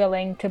completely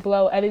willing to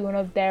blow everyone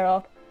up there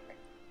up,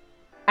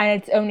 and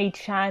it's only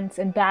chance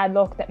and bad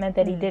luck that meant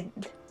that he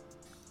didn't.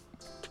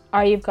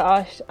 Or you've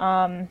got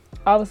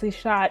obviously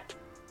Shot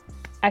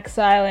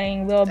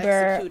exiling Wilbur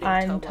Executing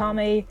and Tobo.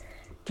 Tommy.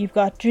 You've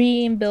got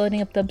Dream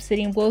building up the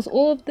Obsidian Wolves.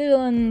 All of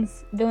the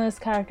villainous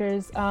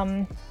characters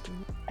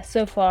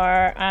so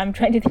far. I'm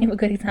trying to think of a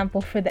good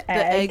example for the The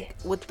egg. egg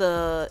with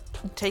the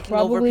taking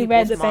over Probably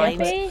Red people's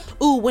minds. Therapy.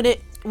 Ooh,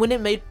 when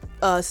it made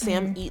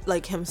Sam eat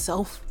like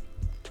himself.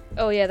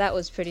 Oh yeah, that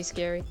was pretty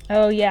scary.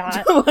 Oh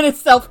yeah. when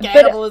it's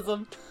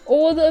self-cannibalism.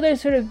 All the other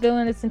sort of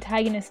villainous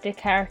antagonistic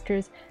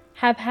characters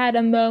have had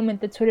a moment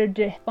that sort of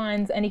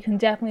defines, and you can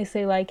definitely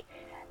say like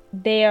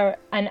they are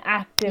an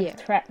active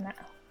threat now.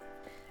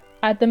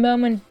 At the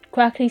moment,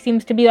 Quackity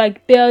seems to be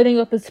like building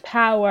up his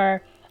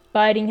power,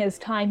 biding his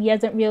time. He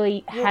hasn't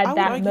really Well, had I would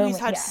that argue moment he's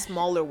had yet.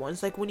 smaller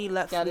ones, like when he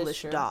let That is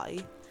Foolish true. die.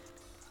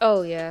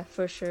 Oh yeah,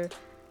 for sure.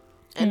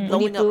 And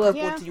blowing up blew up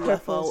Purple with the UFO,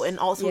 Purple's- and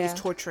also he's yeah.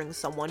 torturing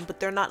someone, but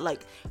they're not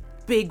like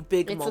big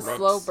It's moments. a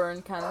slow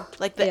burn kind of.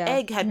 Like the Yeah.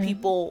 egg had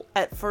people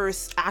at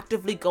first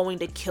actively going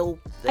to kill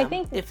them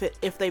think-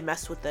 if they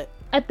mess with it.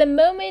 At the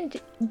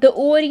moment, the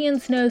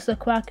audience knows that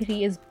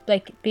Quackity is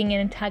like being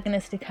an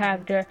antagonistic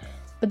character,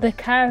 but the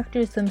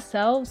characters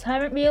themselves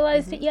haven't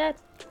realized it yet.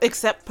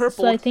 Except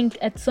Purple. So I think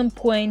at some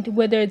point,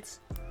 whether it's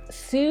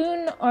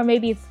soon or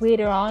maybe it's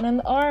later on in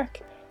the arc,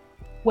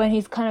 when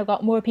he's kind of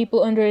got more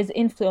people under his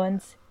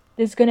influence,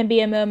 there's going to be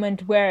a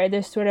moment where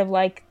there's sort of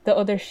like the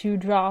other shoe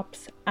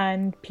drops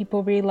and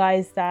people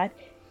realize that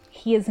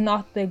he is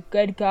not the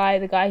good guy,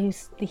 the guy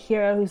who's the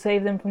hero who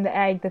saved them from the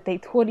egg that they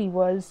thought he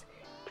was.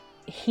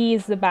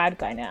 He's the bad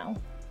guy now.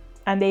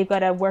 And they've got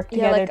to work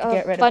together to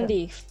get rid of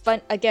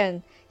him.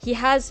 Again. He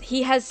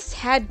has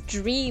had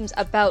dreams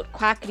about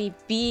Quackity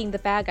being the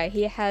bad guy.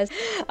 He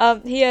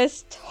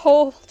has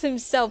told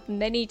himself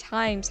many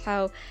times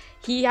how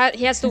he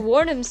has to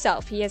warn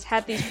himself. He has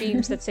had these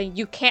dreams that say,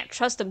 you can't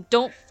trust him,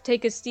 don't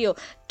take his steal,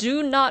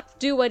 do not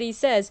do what he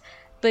says,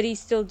 but he's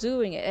still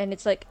doing it. And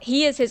it's like,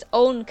 he is his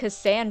own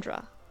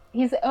Cassandra.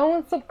 His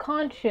own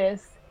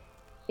subconscious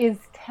is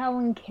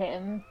telling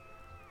him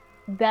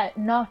that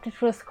not to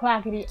trust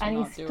Quackity, and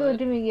he's still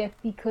doing it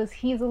because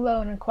he's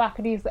alone, and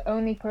Quackity is the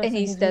only person. And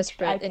he's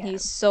desperate, and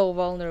he's so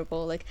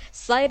vulnerable. Like,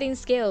 sliding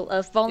scale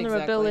of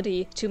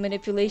vulnerability to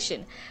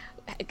manipulation.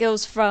 It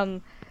goes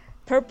from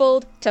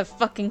Purpled to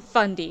fucking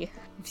Fundy.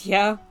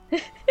 Yeah.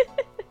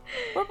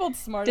 Purpled's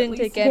smart. Didn't at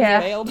least. take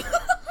any failed.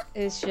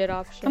 Is shit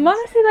options. I'm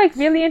honestly like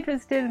really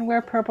interested in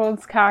where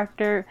Purpled's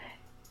character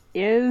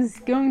is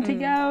going to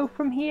go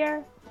from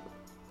here.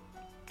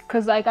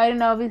 Because, like, I don't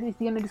know, is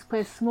he going to just play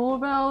a small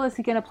role? Is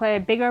he going to play a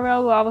bigger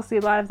role? Well, obviously,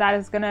 a lot of that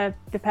is going to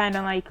depend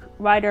on, like,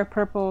 Ryder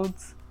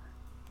Purpled's,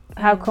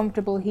 how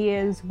comfortable he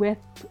is with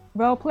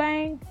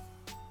role-playing.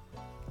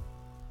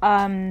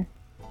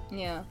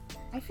 Yeah.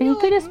 I feel he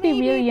could just be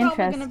really going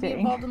interesting. to be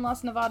involved in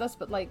Las Nevadas,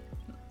 but, like,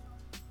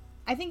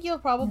 I think he'll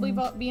probably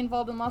be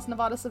involved in Las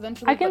Nevadas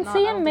eventually. I can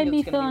see him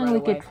maybe filling,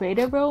 like, a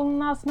trader role in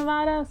Las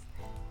Nevadas,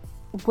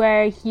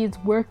 where he's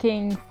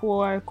working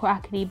for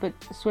Quackity but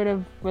sort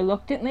of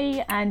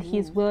reluctantly, and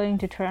he's willing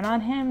to turn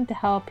on him to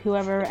help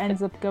whoever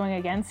ends up going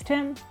against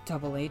him.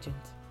 Double agent.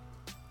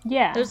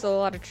 Yeah. There's a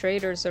lot of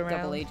traders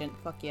around. Double agent,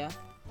 fuck yeah.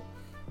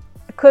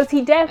 Because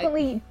he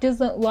definitely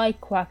doesn't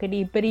like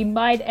Quackity, but he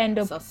might end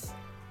up... Sus.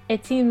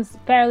 It seems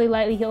fairly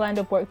likely he'll end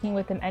up working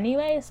with him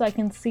anyway, so I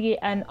can see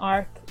an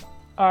arc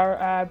or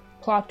a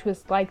plot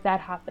twist like that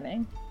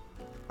happening.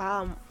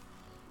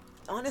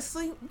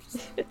 Honestly...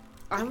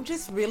 I'm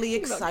just really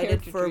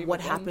excited for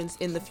what happens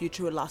in the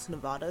future with Las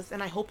Nevadas,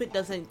 and I hope it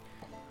doesn't,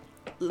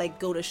 like,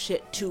 go to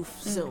shit too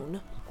soon.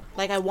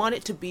 Like, I want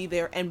it to be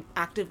there and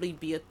actively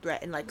be a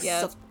threat and, like,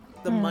 suck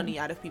the money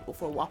out of people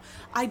for a while.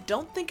 I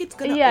don't think it's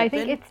gonna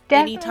open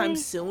anytime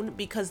soon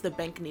because the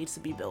bank needs to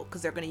be built,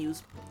 because they're gonna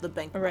use the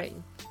bank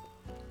money.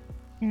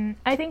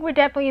 I think we're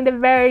definitely in the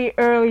very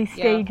early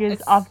stages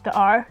of the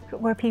arc,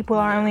 where people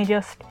are only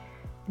just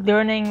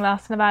learning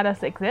Las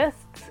Nevadas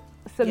exists.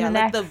 So the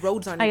next, the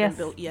roads aren't even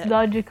built yet.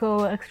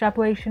 Logical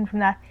extrapolation from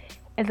that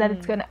is that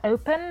it's going to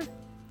open,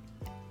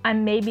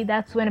 and maybe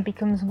that's when it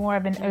becomes more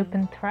of an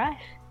open threat.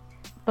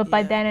 But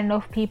by then,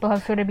 enough people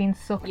have sort of been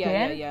sucked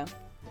in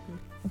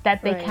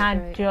that they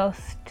can't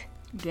just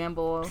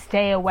gamble,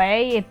 stay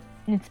away.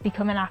 It's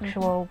become an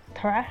actual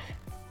threat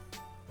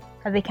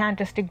that they can't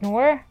just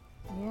ignore.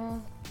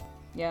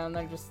 Yeah, and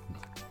they're just...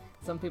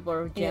 Some people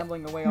are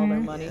gambling away all their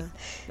money.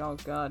 Oh,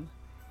 God.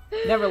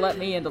 Never let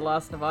me into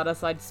Las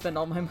Nevadas. I'd spend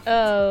all my money.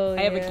 Oh,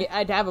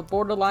 I'd have a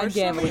borderline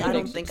gambling. I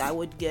don't think I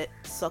would get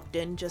sucked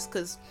in just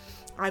because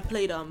I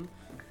played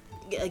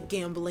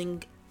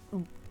gambling,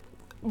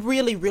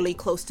 really, really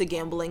close to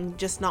gambling,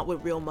 just not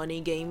with real money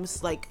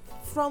games, like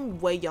from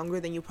way younger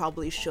than you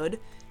probably should.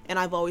 And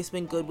I've always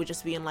been good with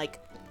just being like,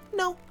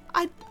 no,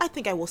 I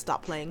think I will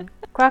stop playing.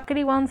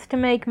 Quackity wants to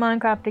make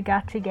Minecraft a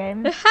gacha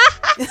game, and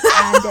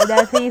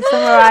that's how you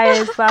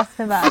summarize Las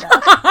Nevadas.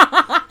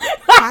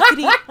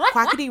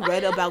 Quackity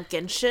read about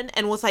Genshin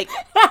and was like,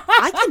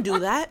 I can do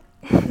that.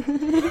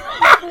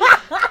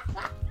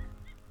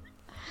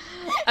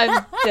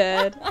 I'm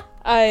dead.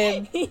 I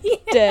am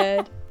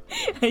dead.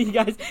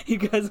 You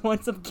guys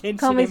want some Genshin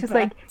Tommy's just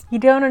like, you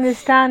don't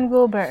understand,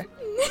 Wilbur.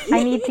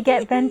 I need to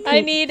get Venti.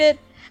 I need it.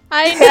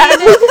 It's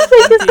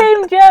like the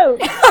same joke.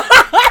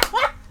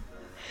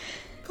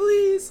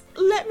 Please,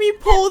 let me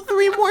pull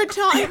 3 more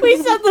times. We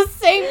said the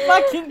same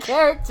fucking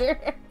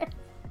character.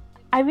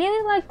 I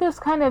really like those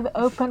kind of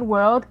open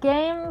world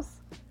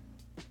games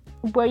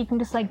where you can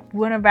just like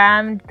run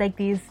around like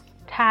these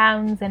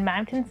towns and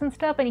mountains and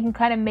stuff, and you can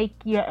kind of make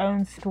your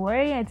own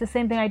story. It's the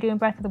same thing I do in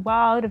Breath of the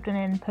Wild. I've done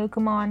it in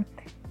Pokemon,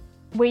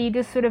 where you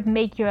just sort of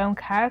make your own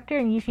character,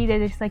 and usually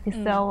they just like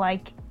to sell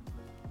like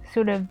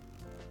sort of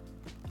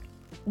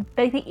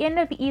like they end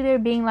up either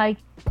being like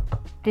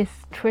this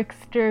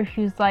trickster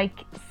who's like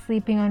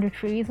sleeping under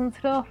trees and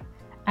stuff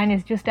and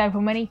is just out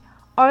for money,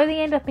 or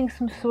they end up being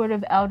some sort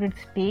of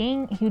eldritch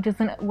being who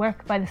doesn't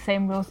work by the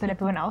same rules that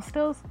everyone else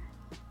does.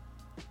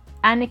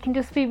 And it can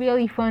just be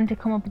really fun to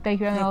come up with like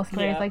your own little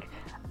stories. Like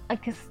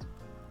just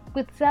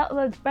with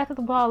Zelda, Breath of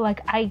the Wild,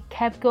 like I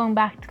kept going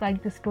back to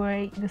like the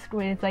story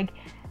that's like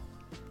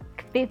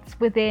fits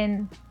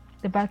within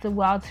the Breath of the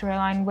Wild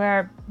storyline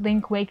where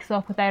Link wakes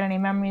up without any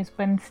memories,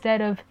 but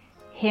instead of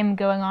him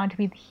going on to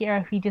be the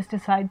hero, he just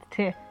decides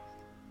to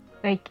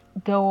like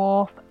go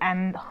off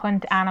and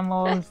hunt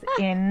animals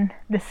in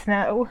the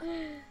snow.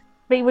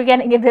 But we're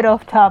getting a bit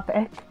off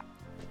topic.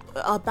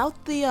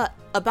 About the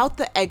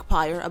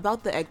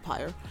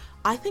Eggpire,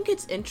 I think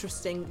it's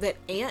interesting that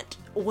Ant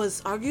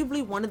was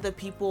arguably one of the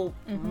people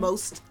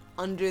most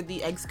under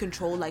the Egg's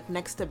control, like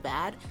next to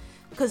Bad,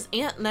 because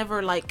Ant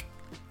never like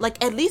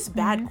at least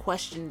Bad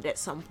questioned at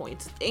some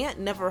points. Ant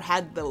never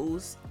had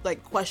those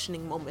like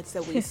questioning moments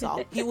that we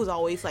saw. He was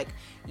always like,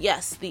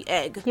 yes, the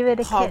Egg, give it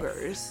a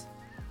poggers. Kiss.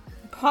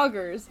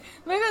 Poggers.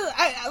 Maybe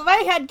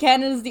my head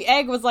canon is the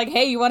Egg was like,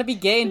 hey, you want to be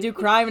gay and do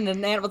crime, and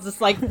then Ant was just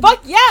like,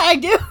 fuck yeah, I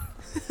do.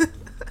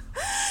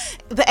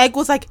 the egg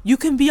was like, you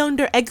can be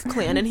under Egg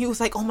Clan, and he was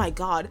like, oh my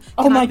god.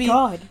 Oh my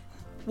god.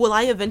 Will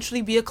I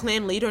eventually be a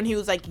clan leader? And he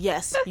was like,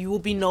 yes, you will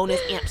be known as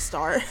Ant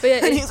Star. But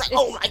yeah, and he was like,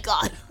 oh my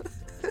god.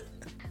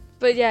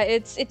 But yeah,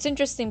 it's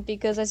interesting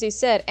because, as you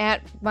said,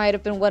 Ant might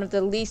have been one of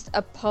the least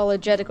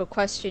apologetic or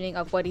questioning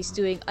of what he's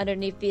doing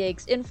underneath the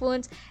egg's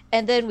influence,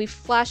 and then we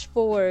flash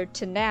forward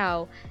to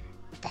now,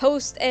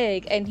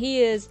 post-egg, and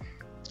he is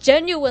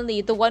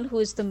genuinely the one who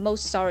is the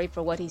most sorry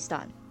for what he's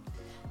done.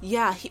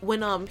 Yeah,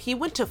 when he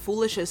went to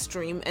Foolish's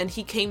stream and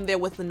he came there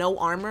with no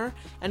armor,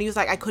 and he was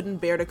like, I couldn't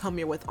bear to come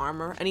here with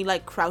armor, and he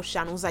like crouched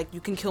down and was like, you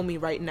can kill me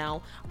right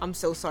now. I'm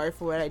so sorry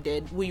for what I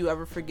did. Will you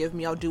ever forgive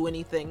me? I'll do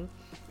anything.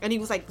 And he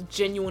was like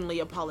genuinely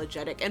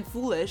apologetic. And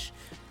Foolish,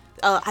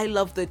 I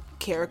love the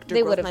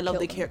character growth, and I love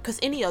the character, because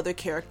any other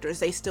characters,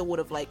 they still would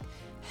have like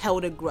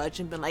held a grudge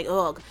and been like,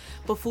 ugh.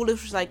 But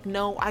Foolish was like,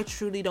 no, I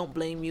truly don't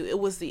blame you. It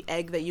was the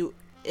egg that you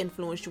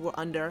influenced you were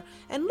under,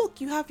 and look,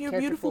 you have your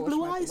beautiful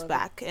blue eyes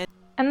back.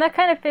 And that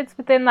kind of fits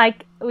within,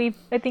 like,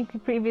 I think we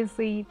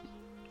previously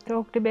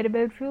talked a bit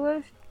about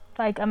Foolish.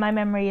 Like, my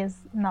memory is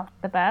not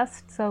the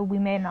best, so we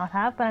may not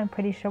have, but I'm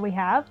pretty sure we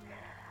have.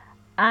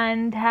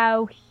 And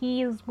how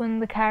he's one of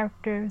the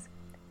characters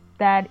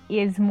that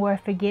is more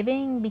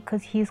forgiving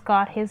because he's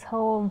got his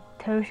whole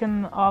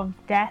totem of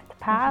death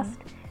past,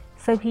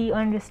 so he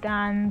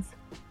understands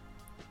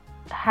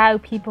how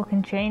people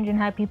can change and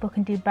how people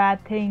can do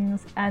bad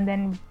things and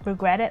then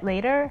regret it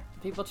later.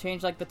 People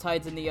change like the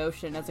tides in the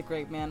ocean, as a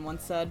great man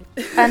once said.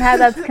 And how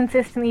that's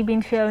consistently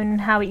been shown in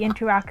how he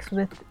interacts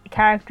with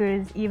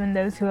characters, even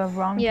those who have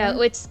wronged him. Yeah,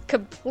 it's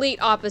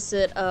complete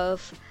opposite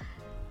of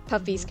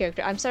Puffy's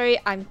character. I'm sorry,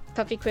 I'm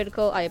Puffy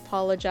critical. I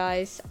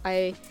apologize.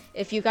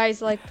 If you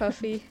guys like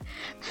Puffy...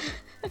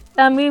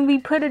 I mean, we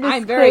put a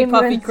I'm very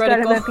disclaimer Puffy at the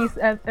start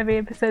critical. of every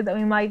episode that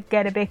we might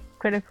get a bit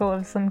critical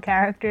of some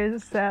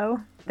characters, so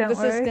don't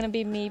worry. This is gonna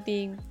be me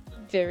being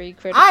very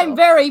critical. I'm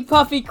very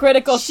Puffy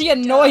critical. She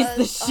annoys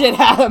the shit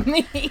out of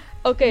me.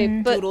 Okay,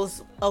 but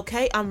Doodles.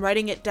 Okay, I'm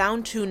writing it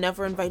down to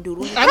never invite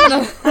Doodles. I'm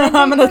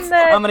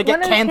gonna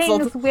get cancelled.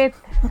 One of the things with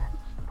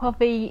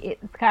Puffy's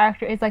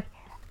character is like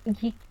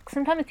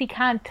sometimes you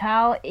can't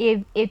tell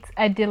if it's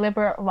a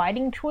deliberate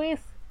writing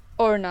choice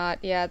or not.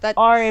 Yeah, that.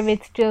 Or if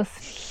it's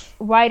just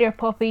writer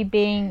Puffy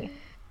being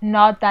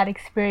not that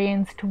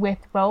experienced with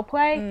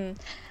roleplay.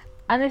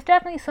 And there's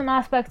definitely some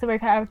aspects of her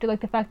character,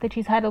 like the fact that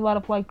she's had a lot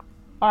of like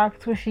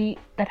arcs where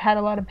that had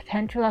a lot of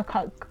potential that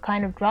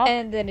kind of dropped.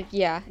 And then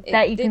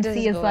that you can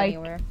see as like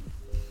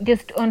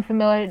just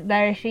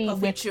unfamiliarity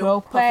with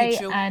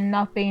roleplay and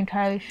not being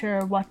entirely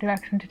sure what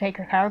direction to take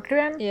her character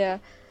in. Yeah.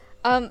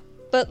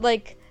 But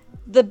like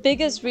the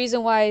biggest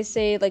reason why I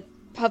say like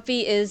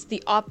Puffy is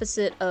the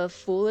opposite of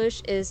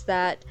Foolish is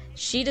that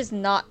she does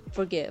not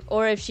forgive,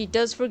 or if she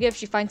does forgive,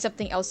 she finds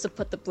something else to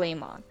put the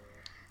blame on.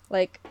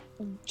 Like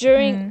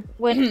during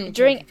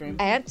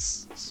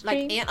Ant's stream,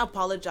 like Ant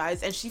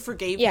apologized and she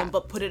forgave him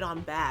but put it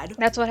on Bad.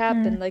 That's what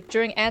happened. Like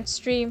during Ant's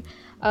stream,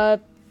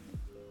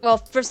 well,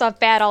 first off,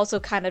 Bad also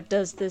kind of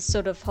does this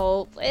sort of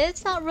whole,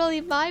 it's not really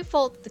my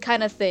fault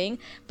kind of thing,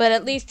 but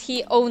at least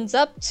he owns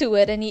up to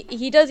it, and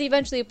he does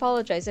eventually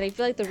apologize, and I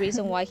feel like the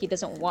reason why he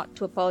doesn't want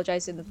to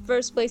apologize in the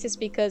first place is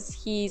because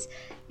he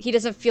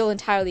doesn't feel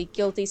entirely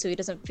guilty, so he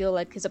doesn't feel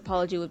like his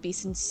apology would be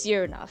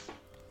sincere enough,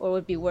 or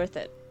would be worth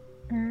it.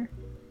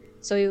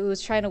 So he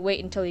was trying to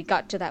wait until he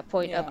got to that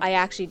point of, I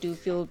actually do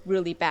feel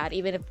really bad,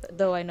 even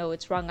though I know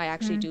it's wrong, I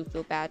actually do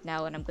feel bad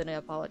now, and I'm gonna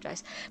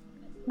apologize.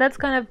 That's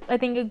kind of, I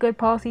think, a good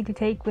policy to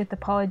take with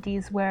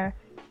apologies, where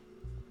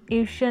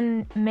you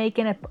shouldn't make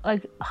I'm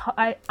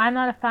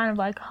not a fan of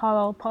like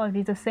hollow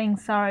apologies of saying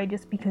sorry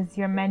just because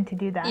you're meant to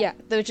do that. Yeah,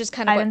 which is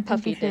kind of what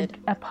Puffy did. I don't think you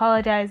should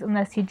apologize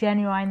unless you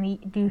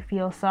genuinely do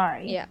feel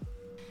sorry. Yeah.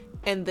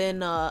 And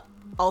then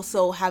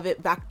also have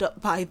it backed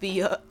up by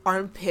the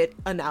armpit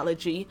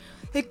analogy.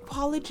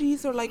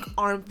 Apologies are like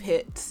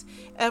armpits.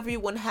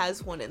 Everyone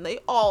has one and they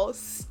all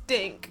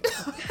stink.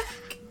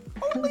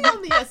 Only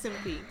on the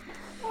SMP.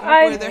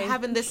 Where they're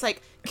having this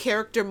like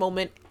character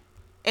moment,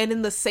 and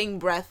in the same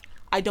breath,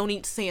 I don't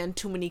eat sand,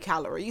 too many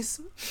calories.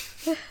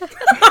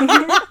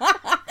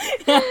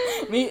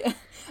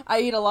 I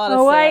eat a lot of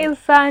sand. Why is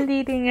sand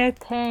eating a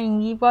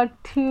thing? You've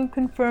got 2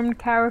 confirmed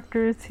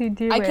characters who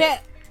do it. I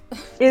can't.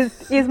 Is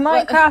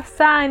Minecraft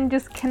sand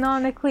just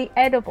canonically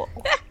edible?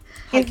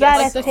 Is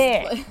that a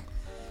thing?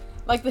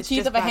 Like the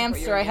teeth of a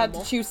hamster, I had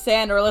to choose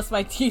sand or else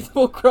my teeth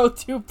will grow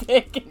too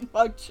big and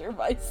puncture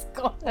my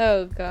skull.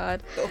 Oh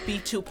god. They'll be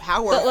too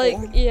powerful. But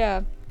like,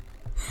 yeah.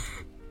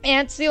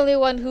 Ant's the only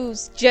one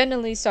who's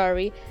genuinely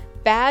sorry.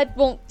 Bad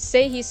won't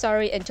say he's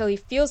sorry until he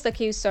feels like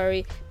he's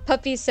sorry.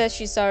 Puffy says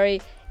she's sorry,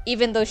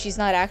 even though she's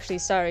not actually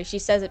sorry. She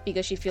says it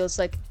because she feels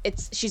like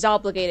she's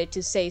obligated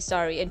to say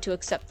sorry and to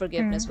accept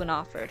forgiveness when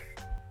offered.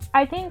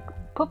 I think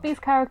Puffy's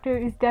character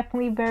is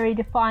definitely very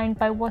defined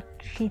by what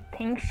she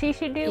thinks she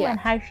should do and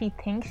how she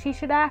thinks she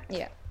should act,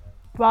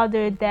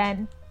 rather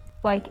than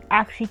like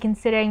actually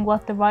considering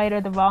what the right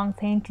or the wrong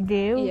thing to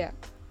do.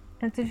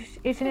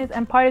 situation is,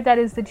 and part of that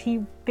is that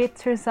she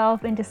fits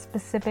herself into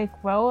specific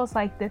roles,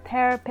 like the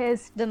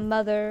therapist, The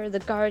mother, the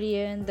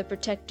guardian, the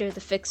protector,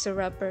 the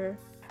fixer-upper.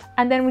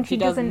 and then when she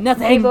does doesn't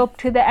nothing. live up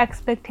to the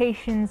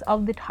expectations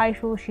of the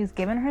title she's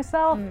given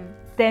herself,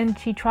 then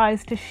she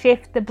tries to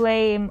shift the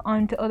blame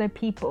onto other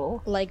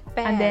people. Like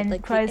bad, And then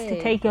like tries the to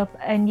egg. take up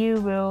a new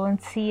role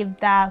and see if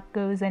that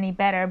goes any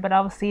better. But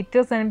obviously it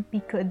doesn't,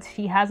 because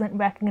she hasn't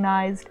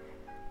recognized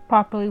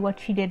properly what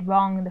she did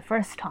wrong the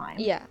first time.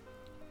 Yeah.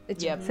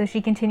 It's, Yep. So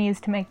she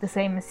continues to make the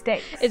same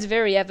mistakes. it's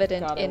very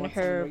evident God, I in want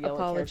her someone to yell at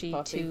apology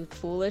Carrot to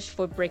Foolish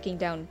for breaking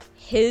down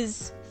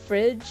his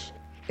fridge.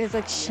 It's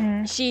like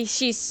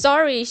she's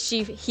sorry.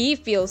 He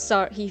feels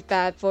sorry. He's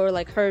bad for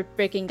like her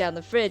breaking down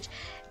the fridge,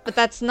 but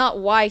that's not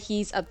why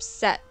he's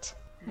upset.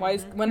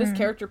 When is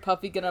character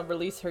Puffy gonna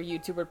release her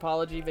YouTube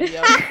apology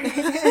video?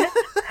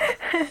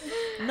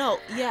 No,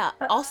 yeah.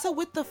 Also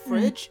with the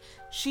fridge,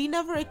 she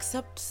never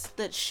accepts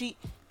that she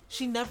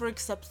never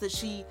accepts that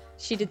she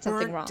did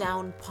something burnt wrong.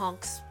 down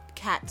Punk's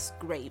cat's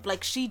grave.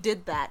 Like, she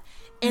did that.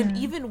 And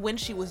even when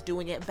she was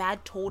doing it,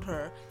 Bad told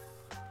her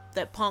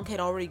that Punk had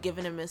already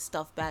given him his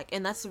stuff back,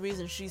 and that's the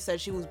reason she said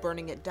she was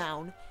burning it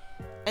down.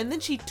 And then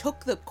she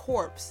took the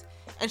corpse,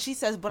 and she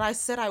says, but I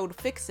said I would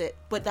fix it,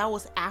 but that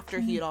was after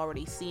he had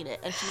already seen it.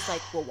 And she's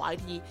like, well, why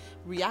did he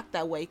react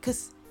that way?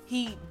 Because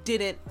he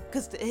didn't,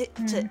 because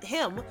to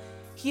him,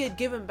 he had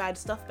given Bad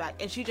stuff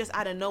back, and she just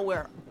out of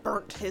nowhere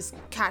burnt his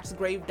cat's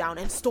grave down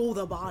and stole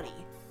the body.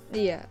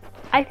 Yeah.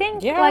 I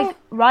think Yeah. like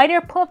Ryder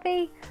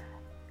Puffy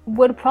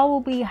would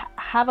probably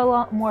have a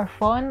lot more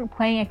fun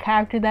playing a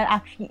character that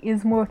actually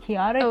is more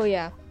chaotic Oh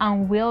yeah.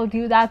 and will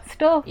do that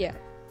stuff Yeah.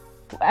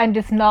 and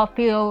just not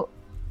feel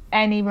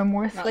any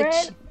remorse for Like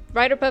it.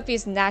 Ryder Puffy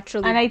is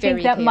naturally And I very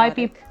think that might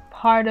be chaotic.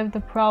 part of the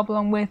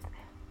problem with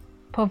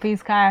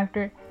Puffy's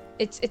character,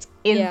 It's is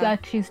yeah.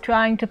 that she's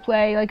trying to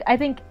play, like, I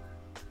think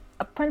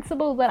a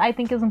principle that I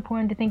think is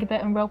important to think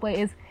about in roleplay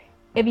is,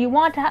 if you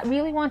want to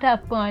really want to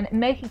have fun,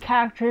 make a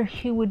character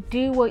who would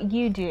do what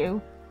you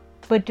do,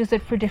 but does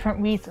it for different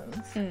reasons.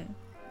 Because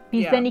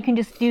Yeah. then you can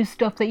just do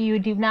stuff that you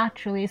would do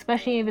naturally,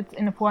 especially if it's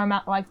in a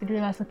format like the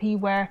Dream SMP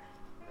where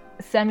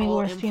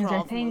semi-lore All streams are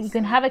a improv thing. You mostly.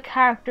 can have a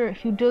character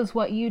who does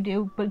what you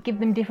do, but give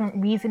them different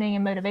reasoning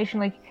and motivation.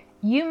 Like,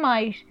 you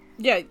might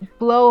Yeah,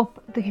 blow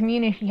up the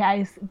community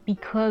house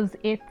because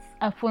it's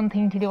a fun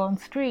thing to do on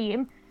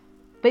stream,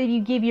 but if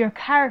you give your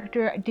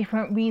character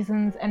different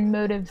reasons and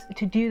motives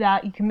to do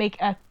that, you can make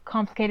a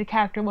complicated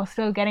character while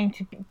still getting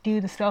to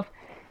do the stuff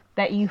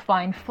that you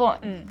find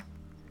fun.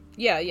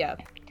 yeah.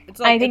 It's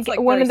I like think it's like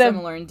one very of the-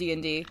 similar in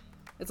D&D.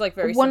 It's like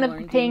very One of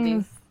similar the in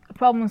D&D.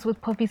 problems with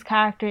Puffy's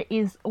character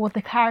is what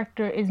the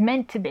character is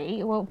meant to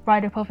be, what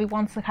Ryder Puffy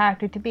wants the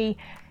character to be,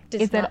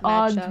 Does is at not match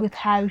odds up. with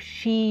how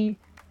she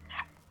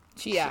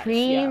She acts,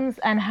 streams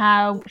and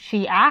how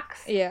she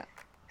acts. Yeah.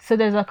 So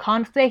there's a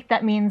conflict.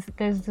 That means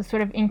there's a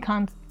sort of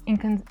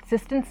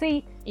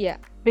inconsistency Yeah.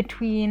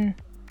 between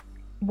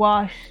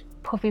what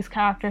Puffy's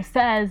character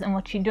says and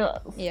what she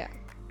does. Yeah.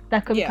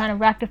 That could be Yeah. kind of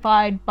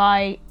rectified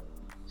by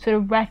sort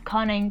of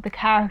retconning the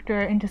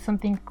character into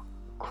something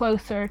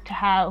closer to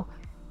how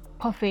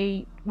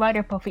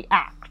Ryder Puffy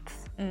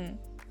acts.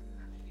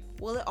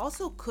 Well, it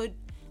also could.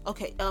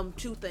 Okay,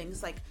 two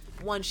things. Like,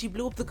 one, she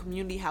blew up the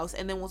community house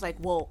and then was like,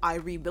 "Whoa, I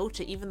rebuilt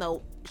it," even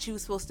though she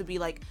was supposed to be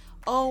like,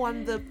 "Oh,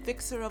 I'm the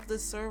fixer of the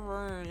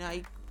server and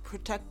I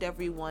protect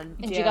everyone."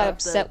 And she Yeah, got at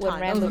upset the when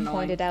time. Randall annoying.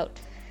 pointed out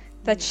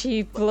that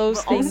she blows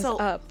but things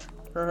also- up.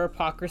 Her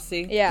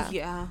hypocrisy. Yeah.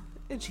 Yeah,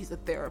 and she's a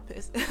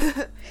therapist.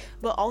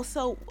 But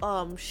also,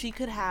 she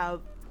could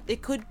have.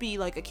 It could be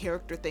like a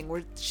character thing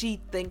where she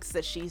thinks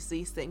that she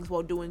sees things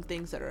while doing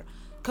things that are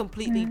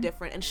completely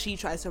different, and she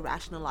tries to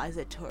rationalize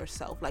it to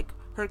herself. Like,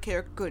 her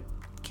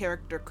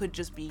character could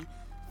just be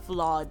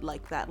flawed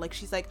like that. Like,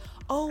 she's like,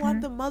 "Oh,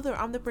 I'm the mother,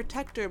 I'm the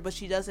protector," but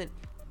she doesn't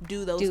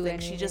do those Do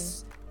things. She anything.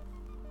 just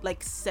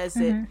like says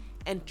it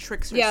and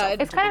tricks herself. Yeah,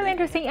 It's into kind of believing it.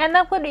 interesting, and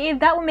that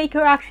would make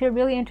her actually a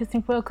really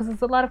interesting foil, because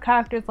there's a lot of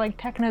characters like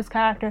Techno's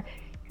character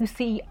who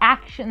see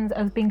actions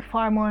as being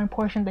far more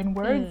important than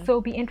words. So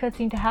it'd be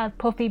interesting to have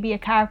Puffy be a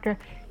character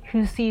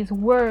who sees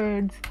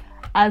words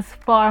as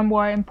far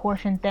more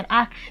important than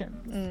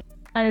actions,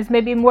 and is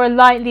maybe more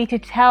likely to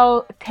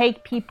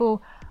take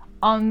people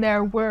on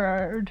their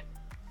word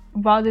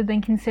rather than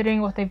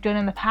considering what they've done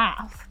in the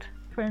past.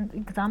 For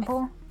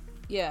example.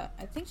 Yeah,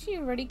 I think she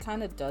already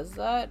kind of does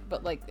that,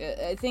 but like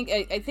I think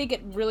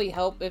it really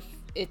helped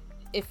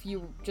if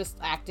you just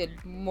acted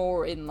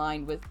more in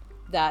line with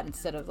that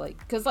instead of like,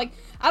 because like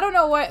I don't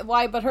know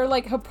why, but her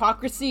like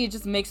hypocrisy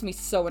just makes me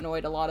so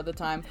annoyed a lot of the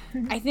time.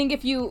 I think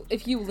if you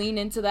lean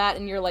into that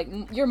and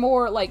you're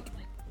more like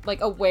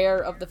aware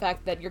of the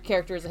fact that your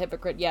character is a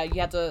hypocrite, yeah, you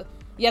have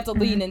to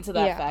lean into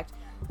that Yeah. fact.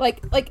 Like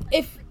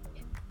if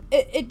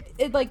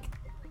it like,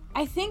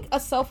 I think a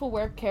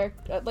self-aware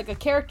character, like a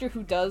character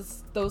who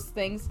does those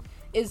things,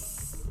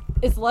 is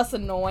less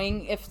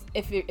annoying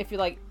if you're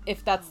like,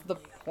 if that's the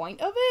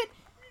point of it.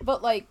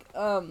 But like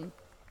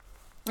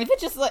if it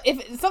just like,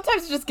 if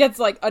sometimes it just gets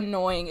like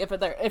annoying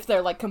if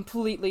they're like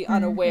completely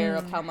unaware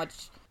of how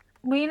much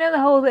Well, you know the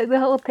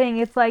whole thing.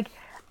 It's like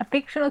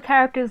fictional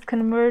characters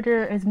can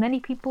murder as many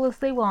people as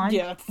they want.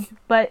 Yeah.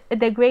 But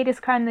the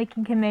greatest crime they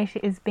can commit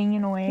is being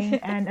annoying,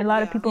 and a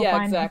lot of people Yeah,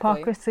 find exactly.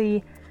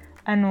 hypocrisy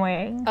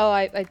annoying. Oh,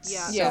 I Yeah,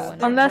 so Yeah. annoying.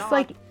 Unless job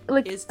like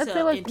is let's to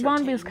say like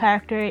Ranbu's entertain.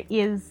 character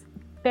is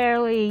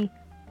fairly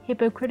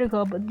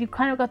hypocritical, but you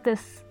kind of got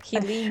this He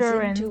leans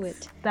assurance into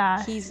it.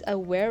 that He's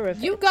aware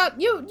of You it.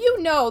 got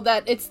you know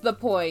that it's the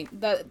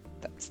point that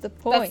That's the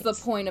point. that's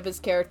the point of his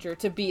character,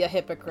 to be a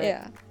hypocrite.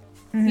 Yeah.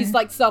 He's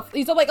like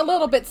a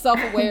little bit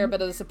self-aware,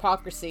 but of his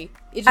hypocrisy.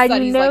 It's just and that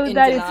you he's know like in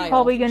that denial. it's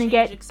probably going to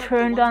Change, get except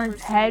turned the one on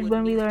its person head would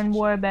when we need to learn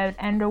more change. about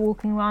Ender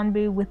walking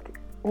Ranbu with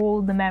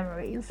all the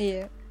memories.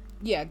 Yeah.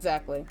 Yeah,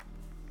 exactly.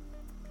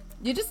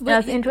 You just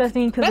That's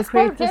interesting because it best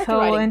part of creates this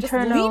character whole writing, just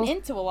internal. lean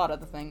into a lot of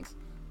the things.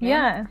 man.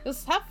 Yeah.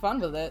 Just have fun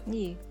with it.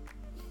 Yeah.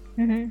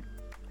 hmm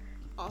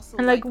Also,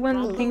 And like one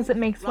of the Ranbu- things that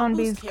makes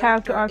Ranbu's Ranbu's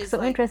character arc is, so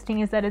like, interesting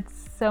is that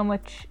it's so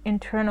much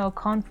internal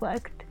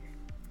conflict.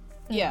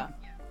 Yeah.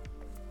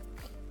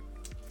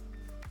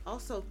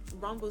 Also,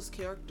 Ranbu's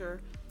character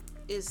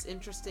is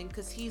interesting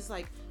because he's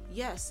like,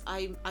 yes,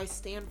 I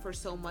stand for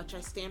so much.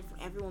 I stand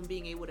for everyone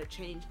being able to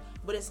change,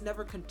 but it's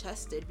never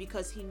contested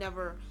because he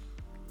never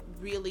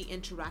really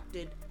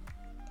interacted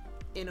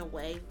in a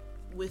way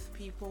with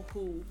people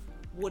who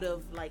would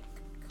have like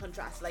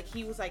contrast. Like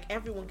he was like,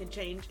 everyone can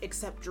change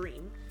except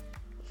Dream.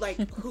 Like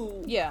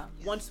who Yeah.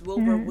 once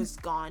Wilbur was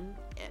gone,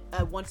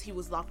 once he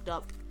was locked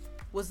up,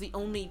 was the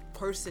only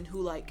person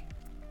who like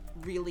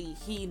really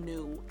he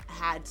knew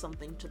had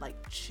something to like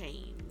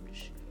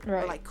change or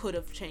Right. like could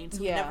have changed.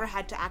 So Yeah. he never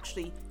had to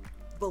actually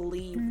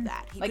believe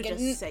that. He Like could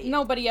just say it.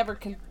 nobody ever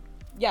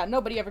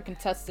nobody ever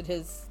contested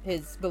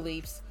his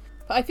beliefs.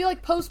 But I feel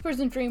like post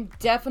Prison Dream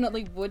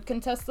definitely would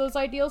contest those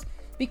ideals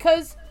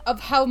because of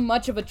how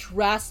much of a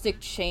drastic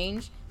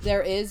change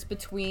there is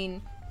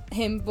between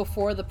him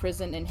before the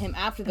prison and him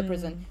after the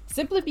prison,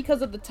 simply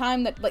because of the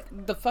time that like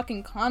the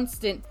fucking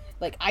constant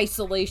like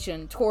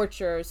isolation,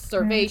 torture,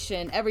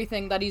 starvation,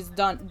 everything that he's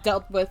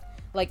dealt with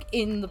like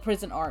in the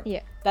prison arc.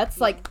 Yeah. That's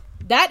like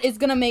that is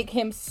gonna make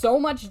him so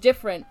much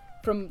different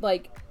from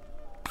like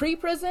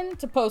pre-prison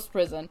to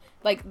post-prison.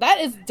 Like that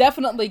is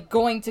definitely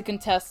going to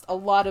contest a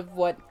lot of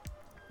what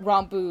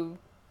Ranbu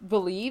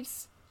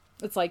believes.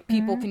 It's like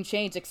people can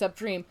change except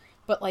Dream,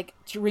 but like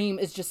Dream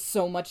is just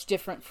so much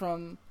different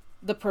from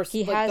the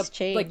person. He like, has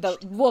like the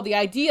changed. the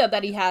idea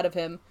that he had of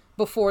him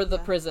before the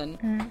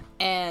prison,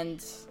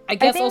 and I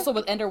guess think also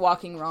with Ender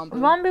walking Ranbu.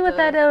 Ranbu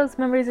without the- those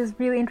memories is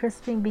really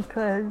interesting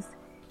because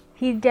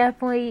he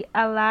definitely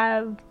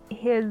allowed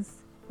his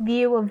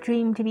view of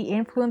Dream to be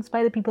influenced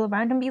by the people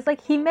around him. Because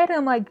like he met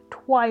him like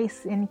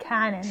twice in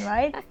canon,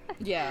 right?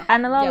 Yeah,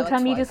 And a lot yeah, of the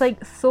time you just twice.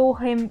 like saw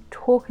him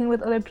talking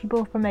with other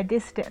people from a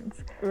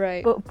distance.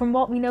 Right. But from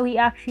what we know, he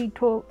actually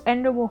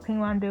Ender walking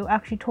Ranbu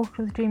actually talked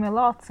with Dream a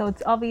lot. So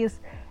it's obvious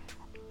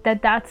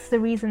that that's the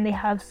reason they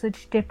have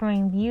such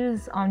differing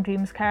views on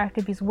Dream's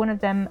character, because one of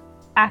them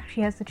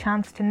actually has the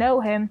chance to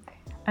know him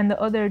and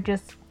the other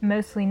just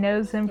mostly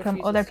knows him from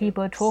Refuses other to.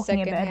 people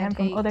talking about him Secondhand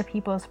from hate. other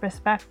people's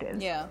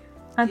perspectives. Yeah,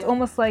 And it's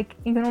almost like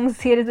you can almost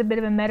see it as a bit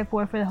of a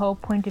metaphor for the whole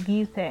point of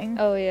view thing.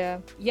 Oh yeah.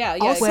 yeah.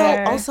 Also,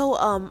 Where-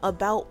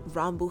 about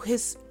Ranbu,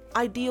 his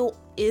ideal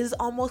is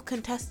almost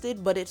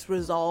contested, but it's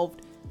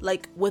resolved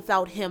like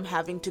without him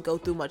having to go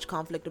through much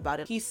conflict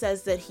about it. He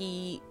says that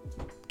he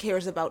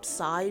cares about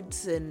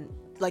sides and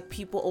like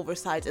people over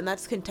sides, and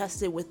that's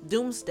contested with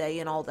Doomsday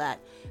and all that.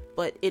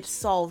 But it's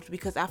solved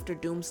because after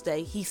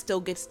Doomsday, he still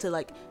gets to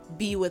like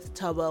be with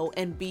Tubbo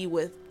and be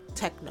with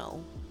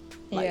Techno.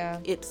 Like, Yeah.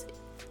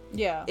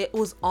 yeah. It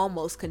was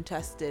almost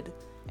contested,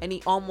 and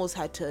he almost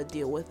had to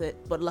deal with it,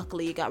 but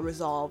luckily it got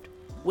resolved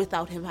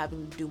without him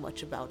having to do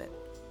much about it.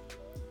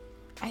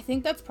 I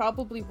think that's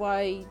probably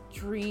why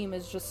Dream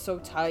is just so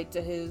tied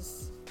to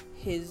his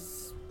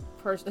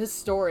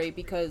story,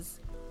 because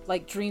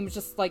like Dream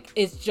just like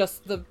is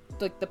just the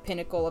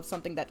pinnacle of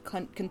something that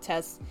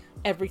contests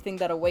everything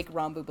that Awake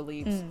Ranbu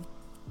believes,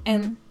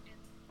 and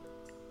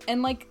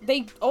like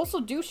they also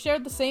do share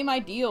the same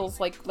ideals,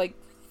 like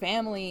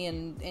family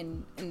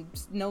and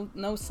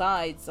no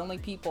sides, only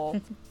people,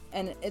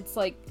 and it's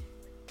like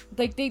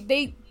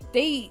they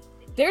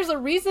there's a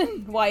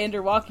reason why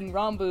Ender walking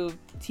Ranbu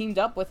teamed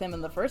up with him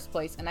in the first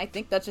place, and I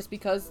think that's just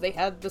because they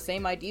had the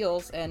same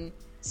ideals, and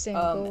Same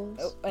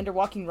goals. Ender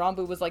walking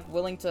Ranbu was like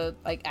willing to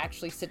like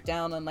actually sit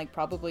down and like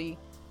probably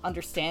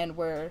understand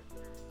where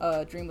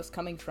Dream was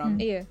coming from.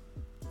 Yeah.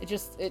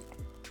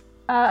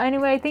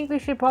 Anyway, I think we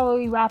should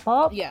probably wrap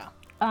up. Yeah.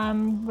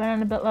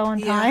 Running a bit low on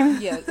Yeah.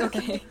 time. Yeah,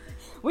 okay.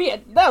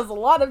 That was a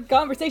lot of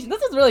conversation.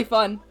 This is really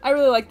fun. I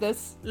really like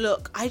this.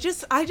 Look, I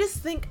just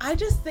think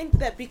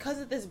that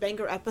because of this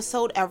banger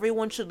episode,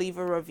 everyone should leave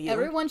a review.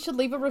 Everyone should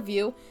leave a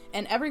review,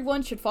 and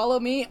everyone should follow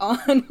me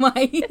on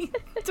my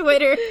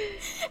Twitter.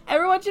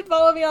 Everyone should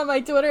follow me on my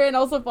Twitter, and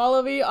also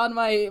follow me on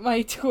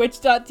my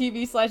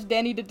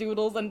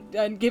twitch.tv/DannyTheDoodles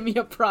and give me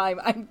a prime.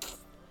 I'm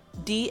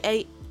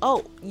DA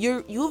Oh,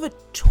 you have a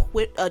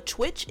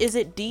Twitch? Is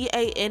it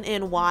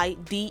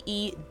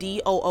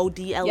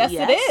DANNYDEDOODLES? Yes,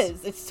 it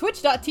is. It's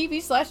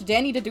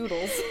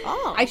twitch.tv/DannyDaDoodles.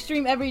 Oh. I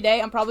stream every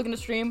day. I'm probably gonna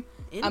stream.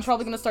 I'm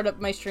probably gonna start up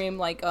my stream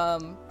like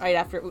right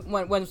after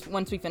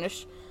once we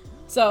finish.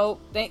 So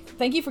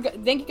thank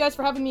you guys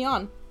for having me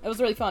on. It was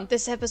really fun.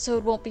 This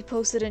episode won't be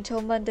posted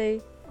until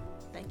Monday.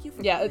 Thank you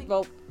for Yeah,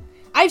 well,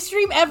 I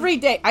stream every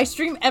day.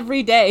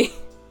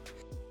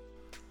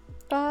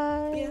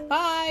 Bye. Yeah.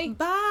 Bye.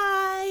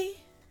 Bye.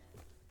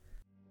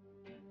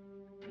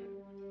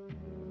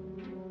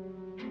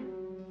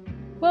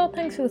 Well,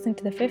 thanks for listening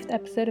to the 5th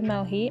episode of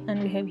Melohy,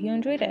 and we hope you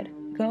enjoyed it.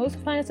 You can also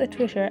find us at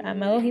Twitter at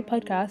Melohy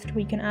Podcast,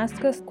 where you can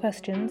ask us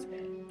questions,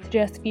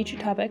 suggest future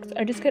topics,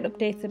 or just get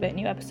updates about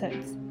new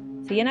episodes.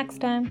 See you next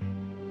time!